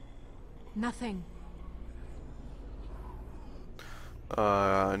that? Nothing.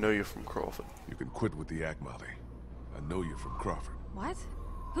 I know you're from Crawford. You can quit with the act, Molly. I know you're from Crawford. What?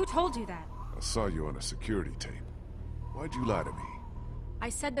 Who told you that? I saw you on a security tape. Why'd you lie to me? I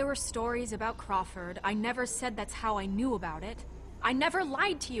said there were stories about Crawford. I never said that's how I knew about it. I never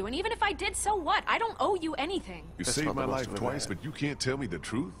lied to you, and even if I did, so what? I don't owe you anything. You That's saved not my the most life of it, twice, man. but you can't tell me the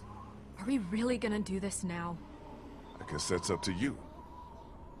truth? Are we really gonna do this now? I guess that's up to you.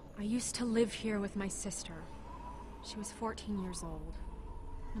 I used to live here with my sister. She was 14 years old.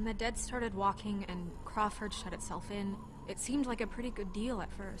 When the dead started walking and Crawford shut itself in, it seemed like a pretty good deal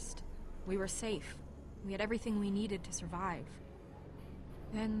at first. We were safe. We had everything we needed to survive.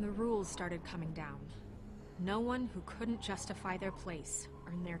 Then the rules started coming down. No one who couldn't justify their place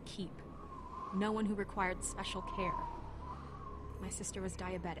earned their keep. No one who required special care. My sister was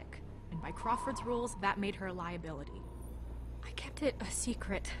diabetic, and by Crawford's rules, that made her a liability. I kept it a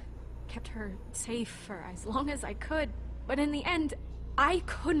secret, kept her safe for as long as I could, but in the end, I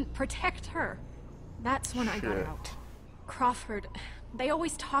couldn't protect her. That's when I got Shit. out. Crawford, they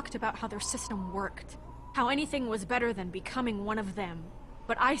always talked about how their system worked, how anything was better than becoming one of them,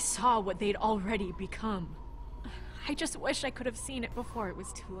 but I saw what they'd already become. I just wish I could have seen it before it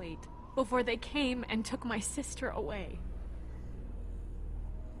was too late, before they came and took my sister away.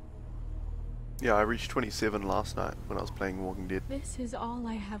 Yeah, I reached 27 last night when I was playing Walking Dead. This is all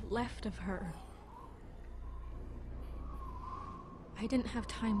I have left of her. I didn't have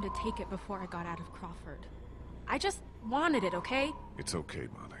time to take it before I got out of Crawford. I just wanted it, okay? It's okay,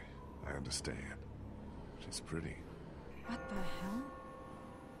 Molly. I understand. She's pretty. What the hell?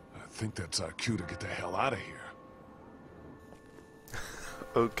 I think that's our cue to get the hell out of here.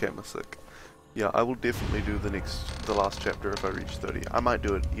 Okay, Masik. Yeah, I will definitely do the last chapter if I reach 30. I might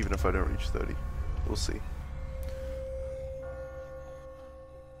do it even if I don't reach 30. We'll see.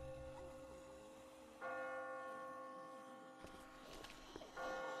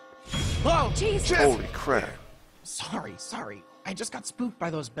 Whoa! Jesus! Holy crap. Sorry. I just got spooked by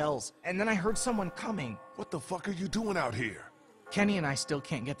those bells, and then I heard someone coming. What the fuck are you doing out here? Kenny and I still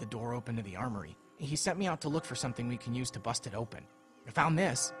can't get the door open to the armory. He sent me out to look for something we can use to bust it open. I found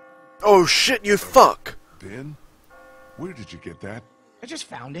this. Oh shit, you fuck! Ben? Where did you get that? I just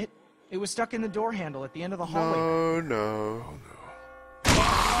found it. It was stuck in the door handle at the end of the hallway. No. Oh no.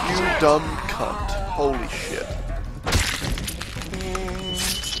 You dumb cunt. Holy shit.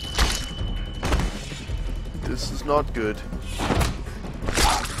 This is not good.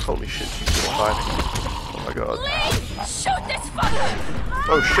 Holy shit, she's still fighting. Oh my god. Lee! Shoot this fucker!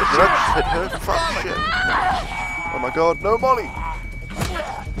 Oh shit, did I just hit her? Fuck shit. Oh my god, no Molly!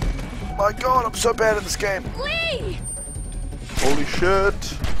 My god, I'm so bad at this game. Lee! Holy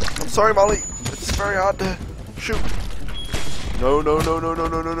shit. I'm sorry, Molly. It's very hard to shoot. No.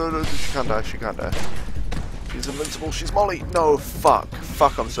 She can't die, she can't die. She's invincible, she's Molly. No, fuck.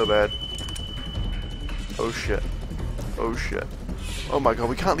 Fuck, I'm so bad. Oh shit. Oh shit. Oh my god,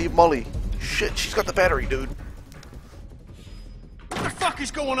 we can't leave Molly. Shit, she's got the battery, dude. What the fuck is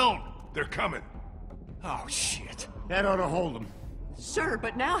going on? They're coming. Oh, shit. That ought to hold them. Sure,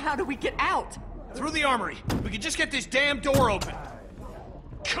 but now how do we get out? Through the armory. We can just get this damn door open.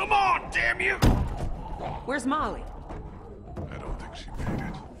 Come on, damn you! Where's Molly? I don't think she made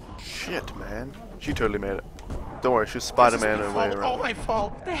it. Shit, man. She totally made it. Don't worry, she's Spider-Man her way All around. my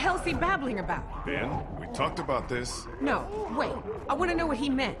fault. The hell's he babbling about? Ben, we talked about this. No, wait. I want to know what he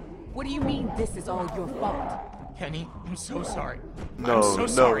meant. What do you mean this is all your fault? Kenny, I'm so sorry. No, I'm so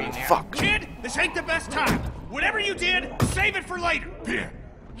sorry, man. fuck. Kid, this ain't the best time. Whatever you did, save it for later. Ben,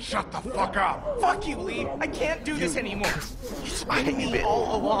 shut the fuck up. Fuck you, Lee. I can't do this anymore. It's I hate been you, me Ben.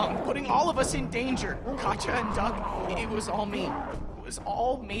 all along, putting all of us in danger. Katja and Duck, it was all me. It was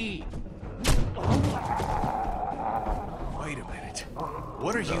all me. Wait a minute.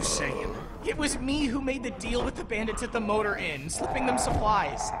 What are you saying? It was me who made the deal with the bandits at the motor inn, slipping them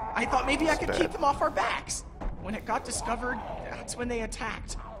supplies. I thought maybe I could keep them off our backs. When it got discovered, that's when they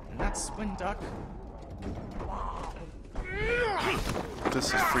attacked. And that's when Duck... This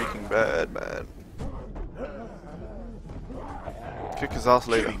is freaking bad, man. Kick his ass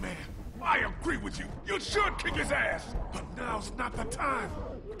later. Kenny, man, I agree with you. You should kick his ass. But now's not the time.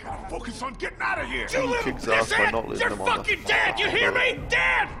 We Gotta focus on getting out of here. You little kicks ass by not letting them on the fucking dead, you hear me?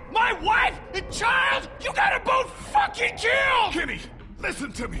 Dead! My wife and child, you got them both fucking killed! Kenny,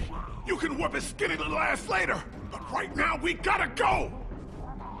 listen to me. You can whip his skinny little ass later, but right now we gotta go.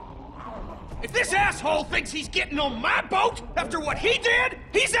 If this asshole thinks he's getting on my boat after what he did,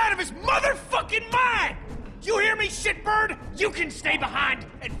 he's out of his motherfucking mind! You hear me, shitbird? You can stay behind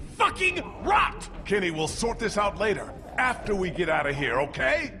and fucking rot! Kenny, we'll sort this out later, after we get out of here,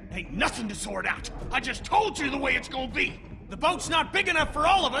 okay? Ain't nothing to sort out. I just told you the way it's gonna be. The boat's not big enough for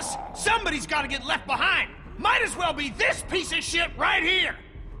all of us. Somebody's gotta get left behind. Might as well be this piece of shit right here!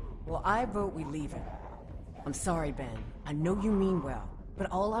 Well, I vote we leave it. I'm sorry, Ben. I know you mean well. But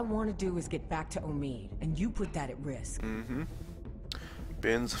all I want to do is get back to Omid, and you put that at risk.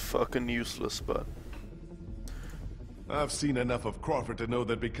 Ben's fucking useless, but... I've seen enough of Crawford to know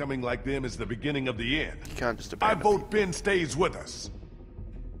that becoming like them is the beginning of the end. You can't just I abandon vote people. Ben stays with us.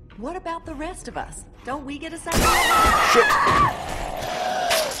 What about the rest of us? Don't we get a second?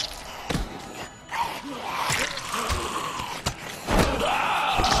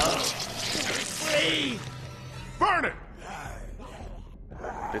 Burn it!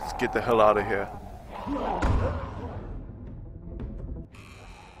 Let's get the hell out of here.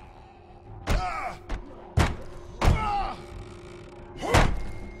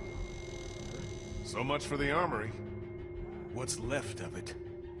 So much for the armory. What's left of it?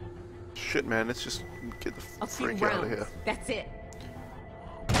 Shit, man, let's just get the I'll see you freak out of round. here. That's it.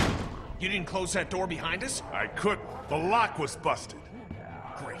 You didn't close that door behind us? I couldn't. The lock was busted.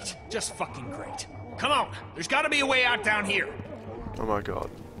 Great. Just fucking great. Come on. There's gotta be a way out down here. Oh my god.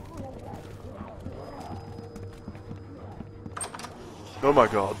 Oh my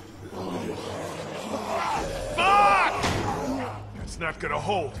god. Fuck! That's not gonna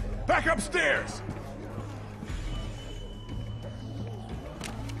hold. Back upstairs!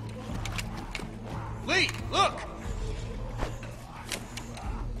 Lee, look!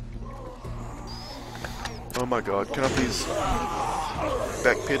 Oh my god, can I please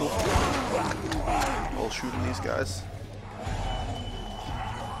backpedal while shooting these guys?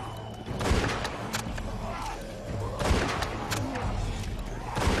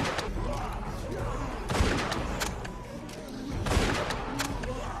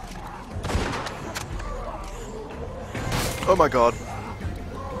 Oh my god.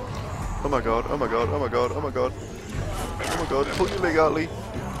 Oh my god, oh my god, oh my god, oh my god. Oh my god, pull your leg out, Lee.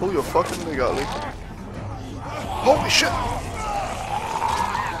 Pull your fucking leg out, Lee. Holy shit!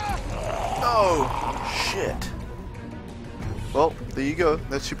 Oh, shit. Well, there you go.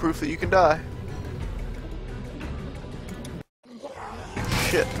 That's your proof that you can die.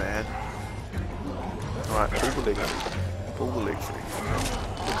 Shit, man. Alright, pull the leg out. Pull the leg free.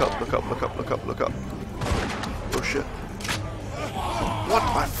 Look up, look up, look up, look up, look up. Oh shit. What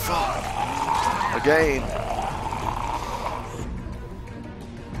the fuck? Again.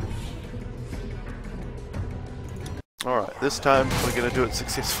 Alright, this time we're gonna do it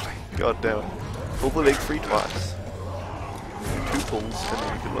successfully. God damn it. Pull the leg free twice. 2 pulls, and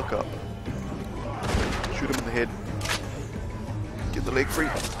then you can look up. Shoot him in the head. Get the leg free.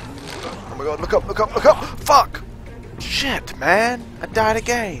 Oh my god, look up, look up, look up! Fuck! Shit, man! I died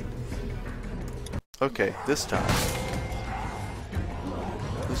again! Okay, this time.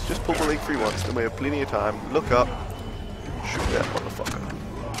 Let's just pull the leg free once, then we have plenty of time. Look up. Shoot that motherfucker.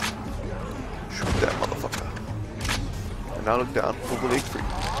 Shoot that motherfucker. And now look down, pull the leg free.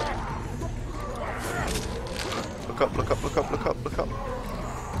 Look up, look up, look up, look up, look up.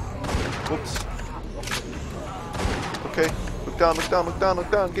 Whoops. Okay, look down, look down, look down, look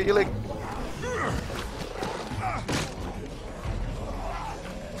down, get your leg.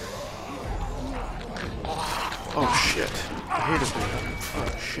 Oh shit. Ahead of me.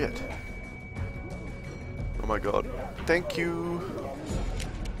 Oh shit. Oh my god. Thank you.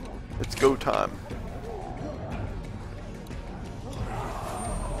 It's go time.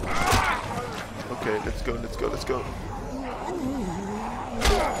 Okay, let's go, let's go, let's go.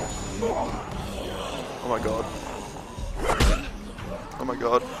 Oh my god. Oh my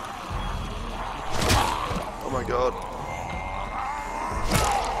god. Oh my god.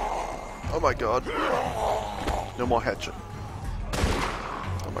 Oh my god. No more hatching.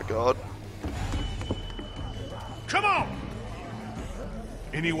 Oh my god. Come on!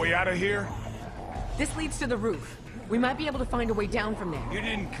 Any way out of here? This leads to the roof. We might be able to find a way down from there. You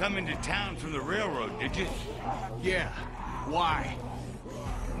didn't come into town from the railroad, did you? Yeah. Why?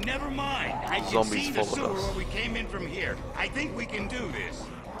 Never mind. I can Zombies see the followed sewer us. where we came in from here. I think we can do this.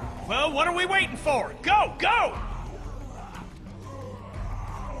 Well, what are we waiting for? Go! Go!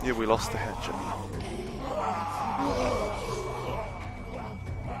 Yeah, we lost the hatchet.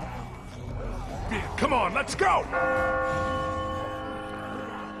 Ben, come on, let's go!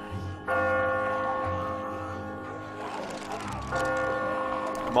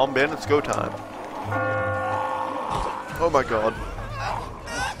 Come on, Ben, it's go time. Oh my god.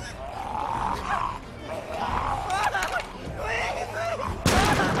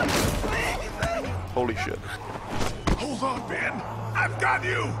 Holy shit. Hold on, Ben. I've got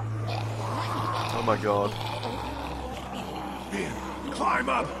you! Oh my god. Ben, climb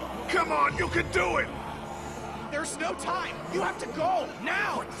up! Come on, you can do it! There's no time! You have to go!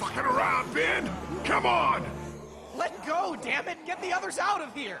 Now! Quit fucking around, Ben! Come on! Let go, damn it! Get the others out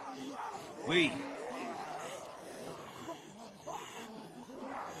of here! We.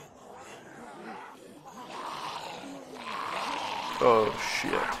 Oh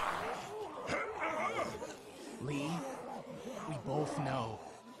shit. Lee, we both know.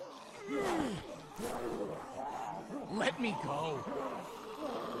 Let me go.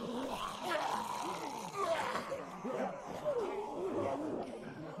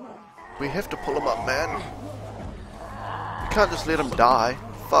 We have to pull him up, man. You can't just let him die.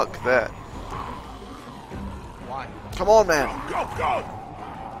 Fuck that. Why? Come on, man. Go, go!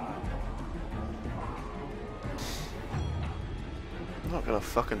 I'm not gonna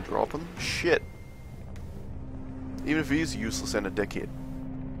fucking drop him. Shit. Even if he's useless and a dickhead.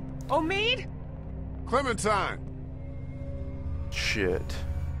 Omid? Clementine! Shit.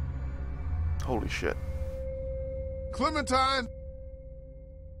 Holy shit. Clementine!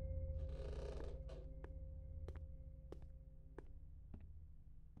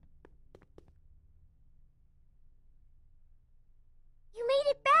 You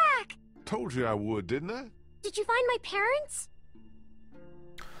made it back! Told you I would, didn't I? Did you find my parents?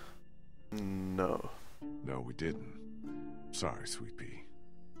 No. No, we didn't. Sorry, Sweet Pea.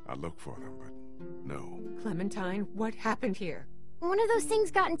 I looked for them, but no. Clementine, what happened here? One of those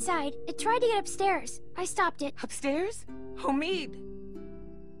things got inside. It tried to get upstairs. I stopped it. Upstairs? Omid!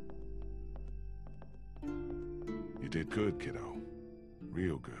 You did good, kiddo.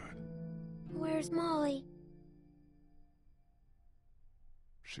 Real good. Where's Molly?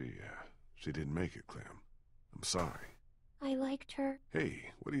 She didn't make it, Clem. I'm sorry. I liked her.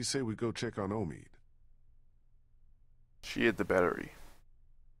 Hey, what do you say we go check on Omid? She had the battery.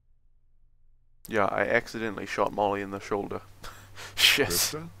 Yeah, I accidentally shot Molly in the shoulder. Shit.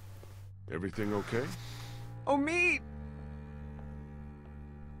 Krista? Everything okay? Omid!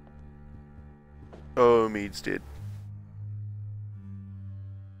 Oh, Mead's dead.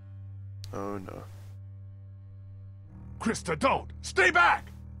 Oh no. Krista, don't! Stay back!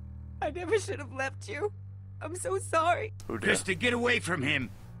 I never should have left you. I'm so sorry. Oh dear. Krista, get away from him.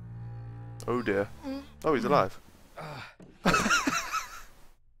 Oh dear. Oh, he's alive.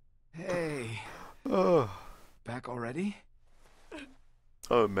 Hey. Oh. Back already?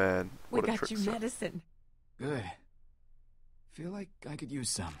 Oh man. We What a got you trickster. medicine. Good. Feel like I could use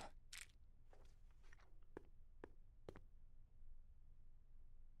some.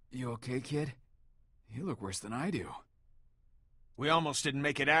 You okay, kid? You look worse than I do. We almost didn't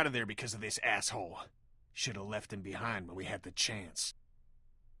make it out of there because of this asshole. Should have left him behind when we had the chance.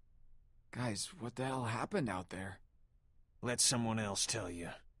 Guys, what the hell happened out there? Let someone else tell you.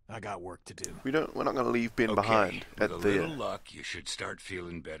 I got work to do. We're not gonna leave Ben Okay, behind with at a there. little luck, you should start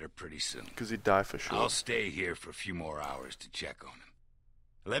feeling better pretty soon. Because he'd die for sure. I'll stay here for a few more hours to check on him.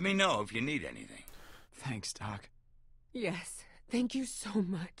 Let me know if you need anything. Thanks, Doc. Yes, thank you so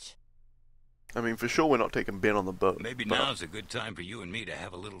much. I mean, for sure we're not taking Ben on the boat. Maybe but- now's a good time for you and me to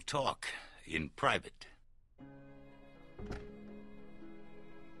have a little talk. In private.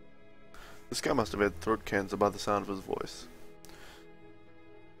 This guy must have had throat cancer by the sound of his voice.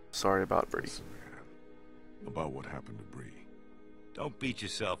 Sorry about Bree. Listen, man. About what happened to Bree. Don't beat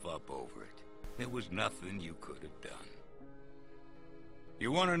yourself up over it. It was nothing you could have done.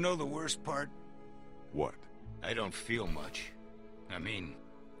 You want to know the worst part? What? I don't feel much. I mean,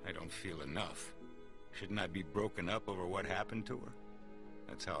 I don't feel enough. Shouldn't I be broken up over what happened to her?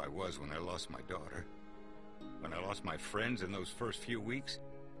 That's how I was when I lost my daughter. When I lost my friends in those first few weeks.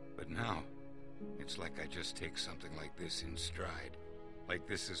 But now, it's like I just take something like this in stride. Like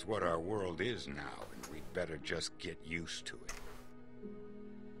this is what our world is now, and we'd better just get used to it.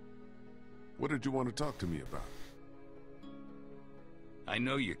 What did you want to talk to me about? I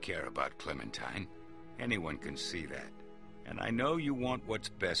know you care about Clementine. Anyone can see that. And I know you want what's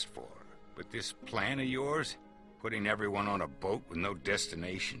best for her. But this plan of yours, putting everyone on a boat with no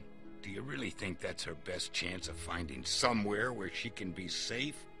destination, do you really think that's her best chance of finding somewhere where she can be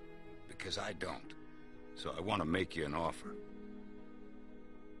safe? Because I don't. So I want to make you an offer.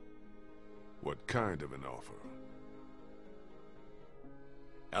 What kind of an offer?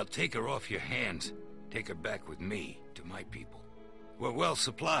 I'll take her off your hands. Take her back with me, to my people. We're well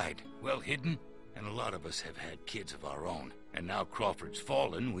supplied, well hidden, and a lot of us have had kids of our own. And now Crawford's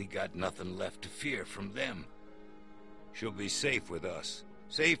fallen, we got nothing left to fear from them. She'll be safe with us.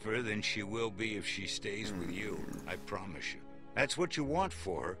 Safer than she will be if she stays with you, I promise you. That's what you want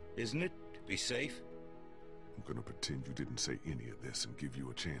for her, isn't it? To be safe? I'm gonna pretend you didn't say any of this and give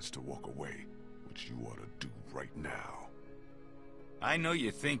you a chance to walk away, which you ought to do right now. I know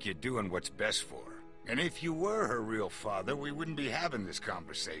you think you're doing what's best for her. And if you were her real father, we wouldn't be having this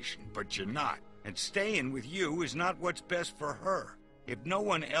conversation. But you're not. And staying with you is not what's best for her. If no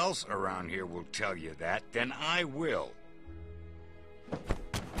one else around here will tell you that, then I will.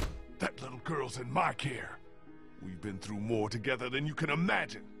 That little girl's in my care. We've been through more together than you can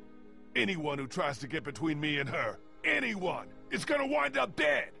imagine. Anyone who tries to get between me and her, anyone, is gonna wind up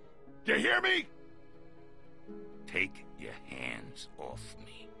dead. You hear me? Take your hands off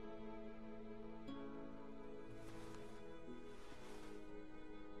me.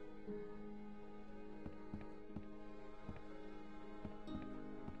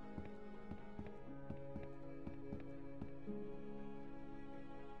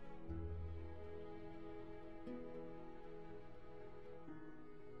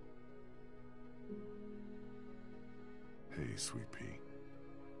 Hey, Sweet Pea.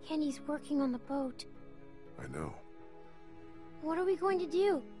 Kenny's working on the boat. I know. What are we going to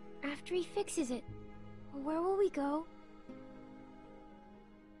do after he fixes it? Where will we go?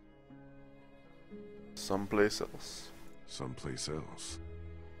 Someplace else. Someplace else.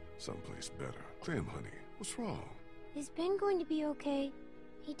 Someplace better. Clem, honey, what's wrong? Is Ben going to be okay?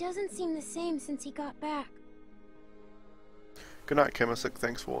 He doesn't seem the same since he got back. Good night, Kemasik.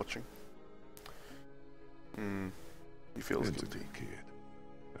 Thanks for watching. He feels Ben's a guilty. good kid.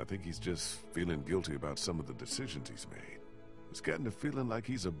 I think he's just feeling guilty about some of the decisions he's made. He's gotten to feeling like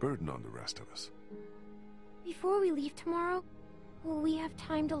he's a burden on the rest of us. Before we leave tomorrow, will we have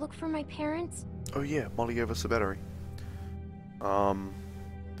time to look for my parents? Oh yeah, Molly gave us a battery.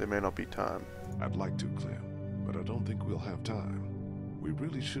 There may not be time. I'd like to, Clem, but I don't think we'll have time. We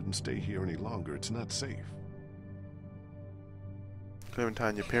really shouldn't stay here any longer. It's not safe.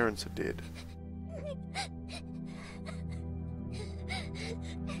 Clementine, your parents are dead.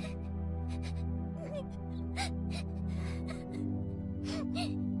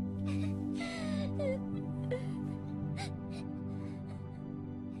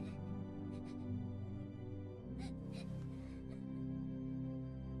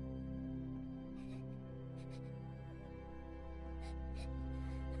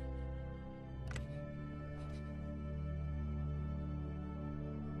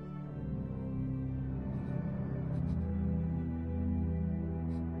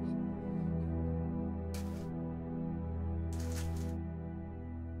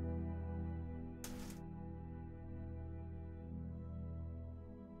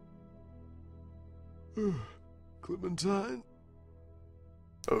 Clementine?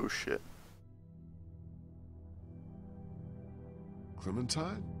 Oh shit.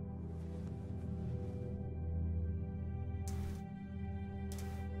 Clementine?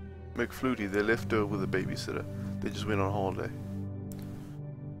 McFlutie, they left her with a babysitter. They just went on holiday.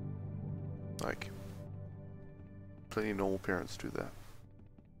 Like, plenty of normal parents do that.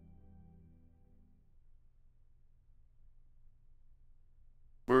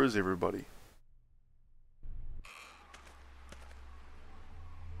 Where is everybody?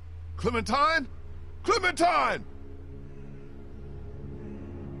 Clementine? Clementine!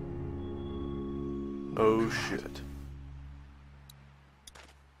 Oh shit.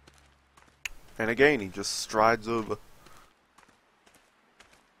 And again, he just strides over.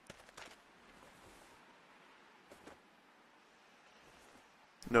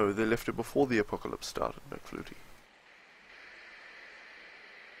 No, they left it before the apocalypse started, McFlutie.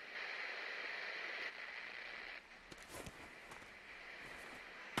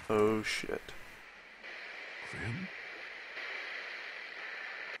 Oh shit. Clem?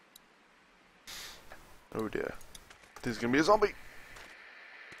 Oh dear. There's gonna be a zombie!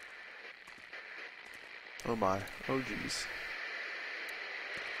 Oh my. Oh jeez.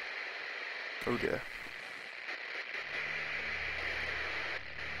 Oh dear.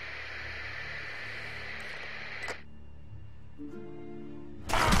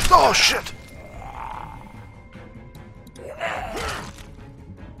 Oh shit!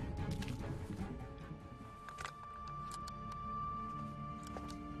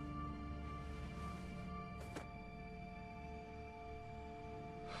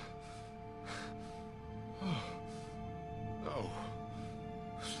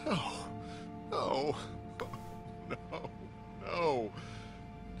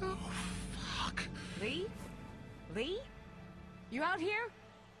 Lee? You out here?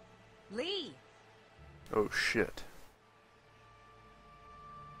 Lee! Oh shit.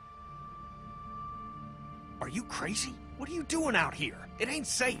 Are you crazy? What are you doing out here? It ain't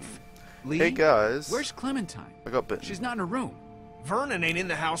safe. Lee? Hey guys. Where's Clementine? I got bitten. She's not in her room. Vernon ain't in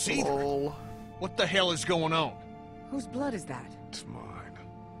the house either. Lol. What the hell is going on? Whose blood is that? It's mine.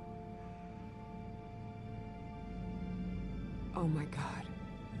 Oh my god.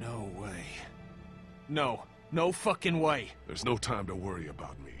 No way. No fucking way. There's no time to worry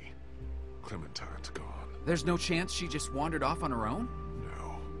about me. Clementine's gone. There's no chance she just wandered off on her own?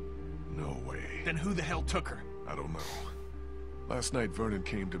 No way. Then who the hell took her? I don't know. Last night, Vernon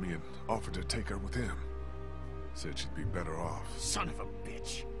came to me and offered to take her with him. Said she'd be better off. Son of a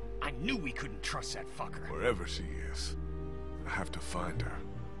bitch. I knew we couldn't trust that fucker. Wherever she is, I have to find her.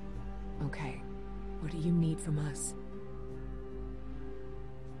 Okay. What do you need from us?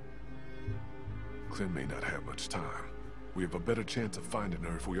 Clem may not have much time. We have a better chance of finding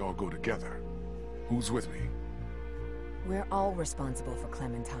her if we all go together. Who's with me? We're all responsible for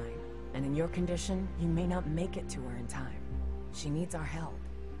Clementine. And in your condition, you may not make it to her in time. She needs our help.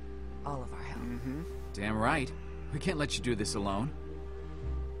 All of our help. Mm-hmm. Damn right. We can't let you do this alone.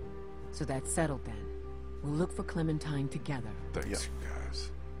 So that's settled then. We'll look for Clementine together. Thanks, you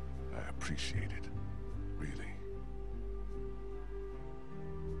guys. I appreciate it. Really.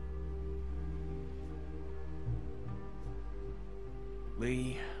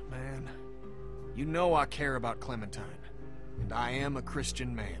 Lee, man, you know I care about Clementine. And I am a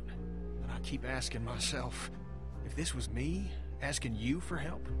Christian man. But I keep asking myself, if this was me, asking you for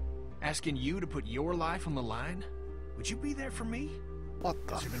help, asking you to put your life on the line, would you be there for me? What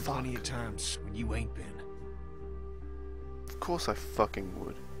the There's been fuck? plenty of times when you ain't been. Of course I fucking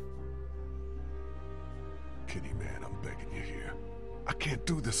would. Kenny, man, I'm begging you here. I can't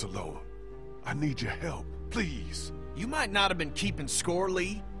do this alone. I need your help, please. You might not have been keeping score,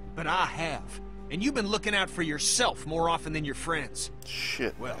 Lee, but I have. And you've been looking out for yourself more often than your friends.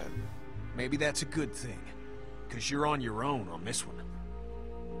 Shit, well, man. Maybe that's a good thing. Because you're on your own on this one.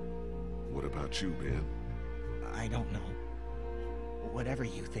 What about you, Ben? I don't know. Whatever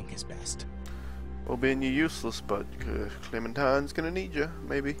you think is best. Well, Ben, you're useless, but Clementine's gonna need you,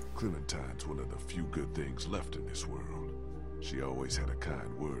 maybe. Clementine's one of the few good things left in this world. She always had a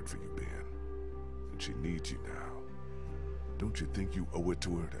kind word for you, Ben. And she needs you now. Don't you think you owe it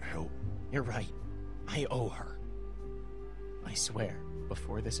to her to help? You're right. I owe her. I swear,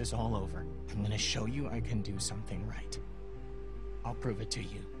 before this is all over, I'm gonna show you I can do something right. I'll prove it to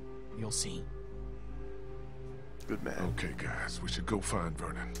you. You'll see. Good man. Okay, guys, we should go find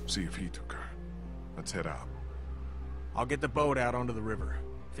Vernon, see if he took her. Let's head out. I'll get the boat out onto the river.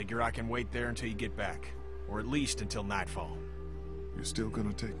 Figure I can wait there until you get back. Or at least until nightfall. You're still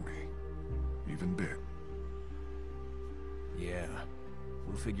gonna take me? Even Ben? Yeah.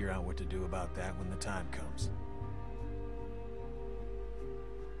 We'll figure out what to do about that when the time comes.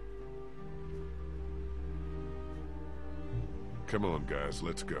 Come on, guys,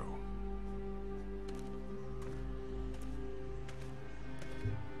 let's go.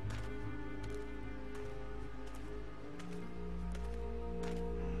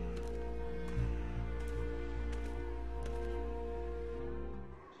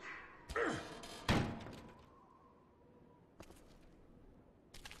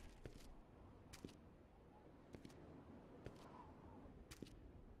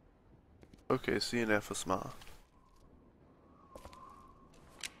 Okay, CNF for Smart.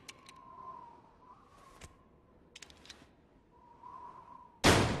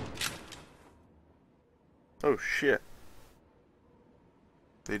 Oh shit.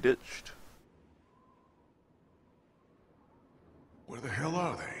 They ditched. Where the hell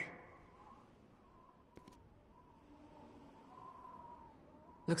are they?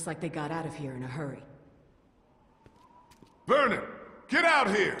 Looks like they got out of here in a hurry. Vernon, get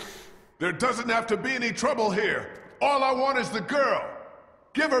out here! There doesn't have to be any trouble here. All I want is the girl.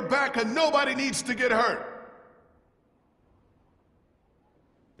 Give her back and nobody needs to get hurt.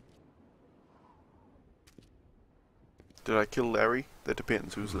 Did I kill Larry? That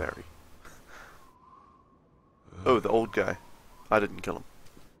depends. Who's Larry? Oh, the old guy. I didn't kill him.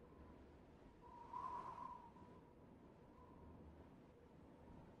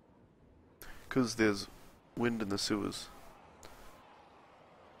 Because there's wind in the sewers.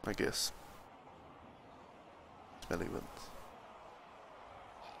 I guess. Smelly winds.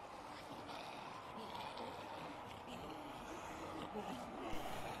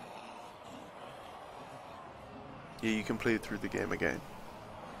 Yeah, you can play through the game again.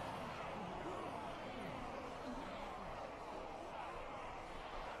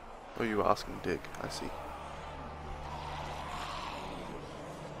 Oh, you were asking Dig, I see.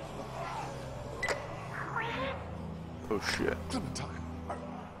 Oh shit. Clementine,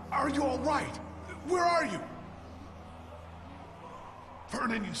 are you all right? Where are you?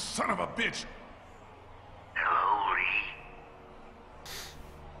 Vernon, you son of a bitch! Hello, Lee?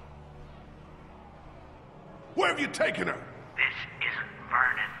 Where have you taken her? This isn't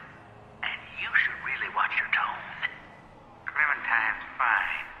Vernon, and you should really watch your tone. Clementine's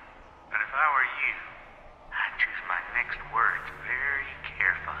fine, but if I were you, I'd choose my next words very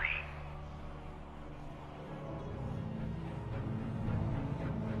carefully.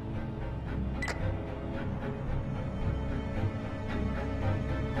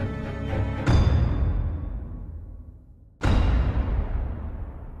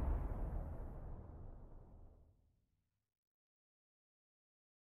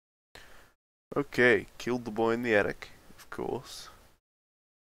 Okay, killed the boy in the attic, of course.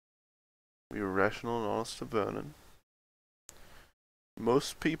 We were rational and honest to Vernon.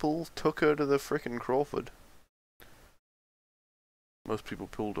 Most people took her to the frickin' Crawford. Most people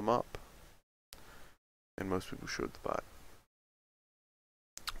pulled him up. And most people showed the bite.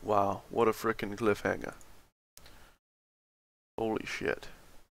 Wow, what a frickin' cliffhanger. Holy shit.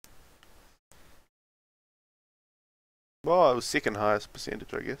 Well, I was second highest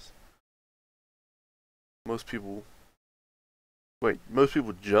percentage, I guess. Most people... Wait, most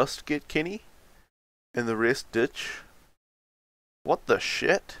people just get Kenny? And the rest ditch? What the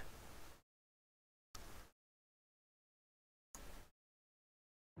shit?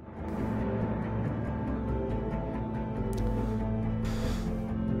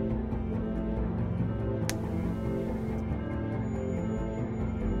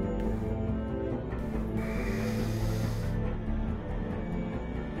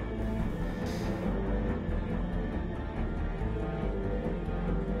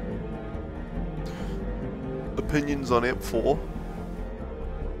 Opinions on Ep 4?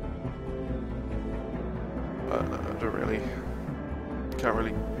 Can't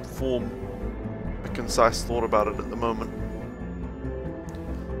really form a concise thought about it at the moment.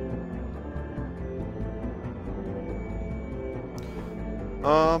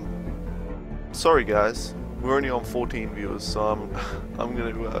 Sorry guys, we're only on 14 viewers, so I'm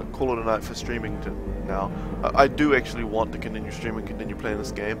gonna call it a night for streaming now. I do actually want to continue streaming, continue playing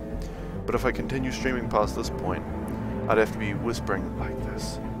this game, but if I continue streaming past this point, I'd have to be whispering like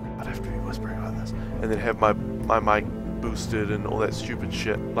this. And then have my mic boosted and all that stupid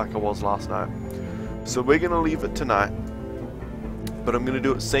shit like I was last night. So we're gonna leave it tonight, but I'm gonna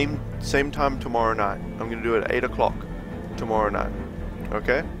do it same time tomorrow night. I'm gonna do it at 8 o'clock tomorrow night.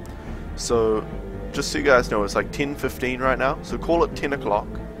 Okay? So just so you guys know, it's like 10:15 right now, so call it 10 o'clock.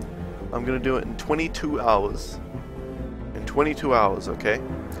 I'm gonna do it in 22 hours. In 22 hours, okay?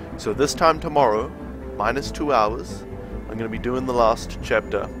 So this time tomorrow, minus 2 hours, I'm gonna be doing the last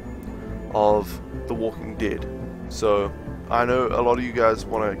chapter of The Walking Dead. So I know a lot of you guys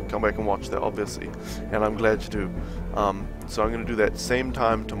want to come back and watch that, obviously, and I'm glad you do. So I'm going to do that same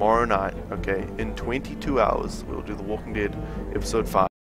time tomorrow night, okay? In 22 hours, we'll do The Walking Dead episode 5.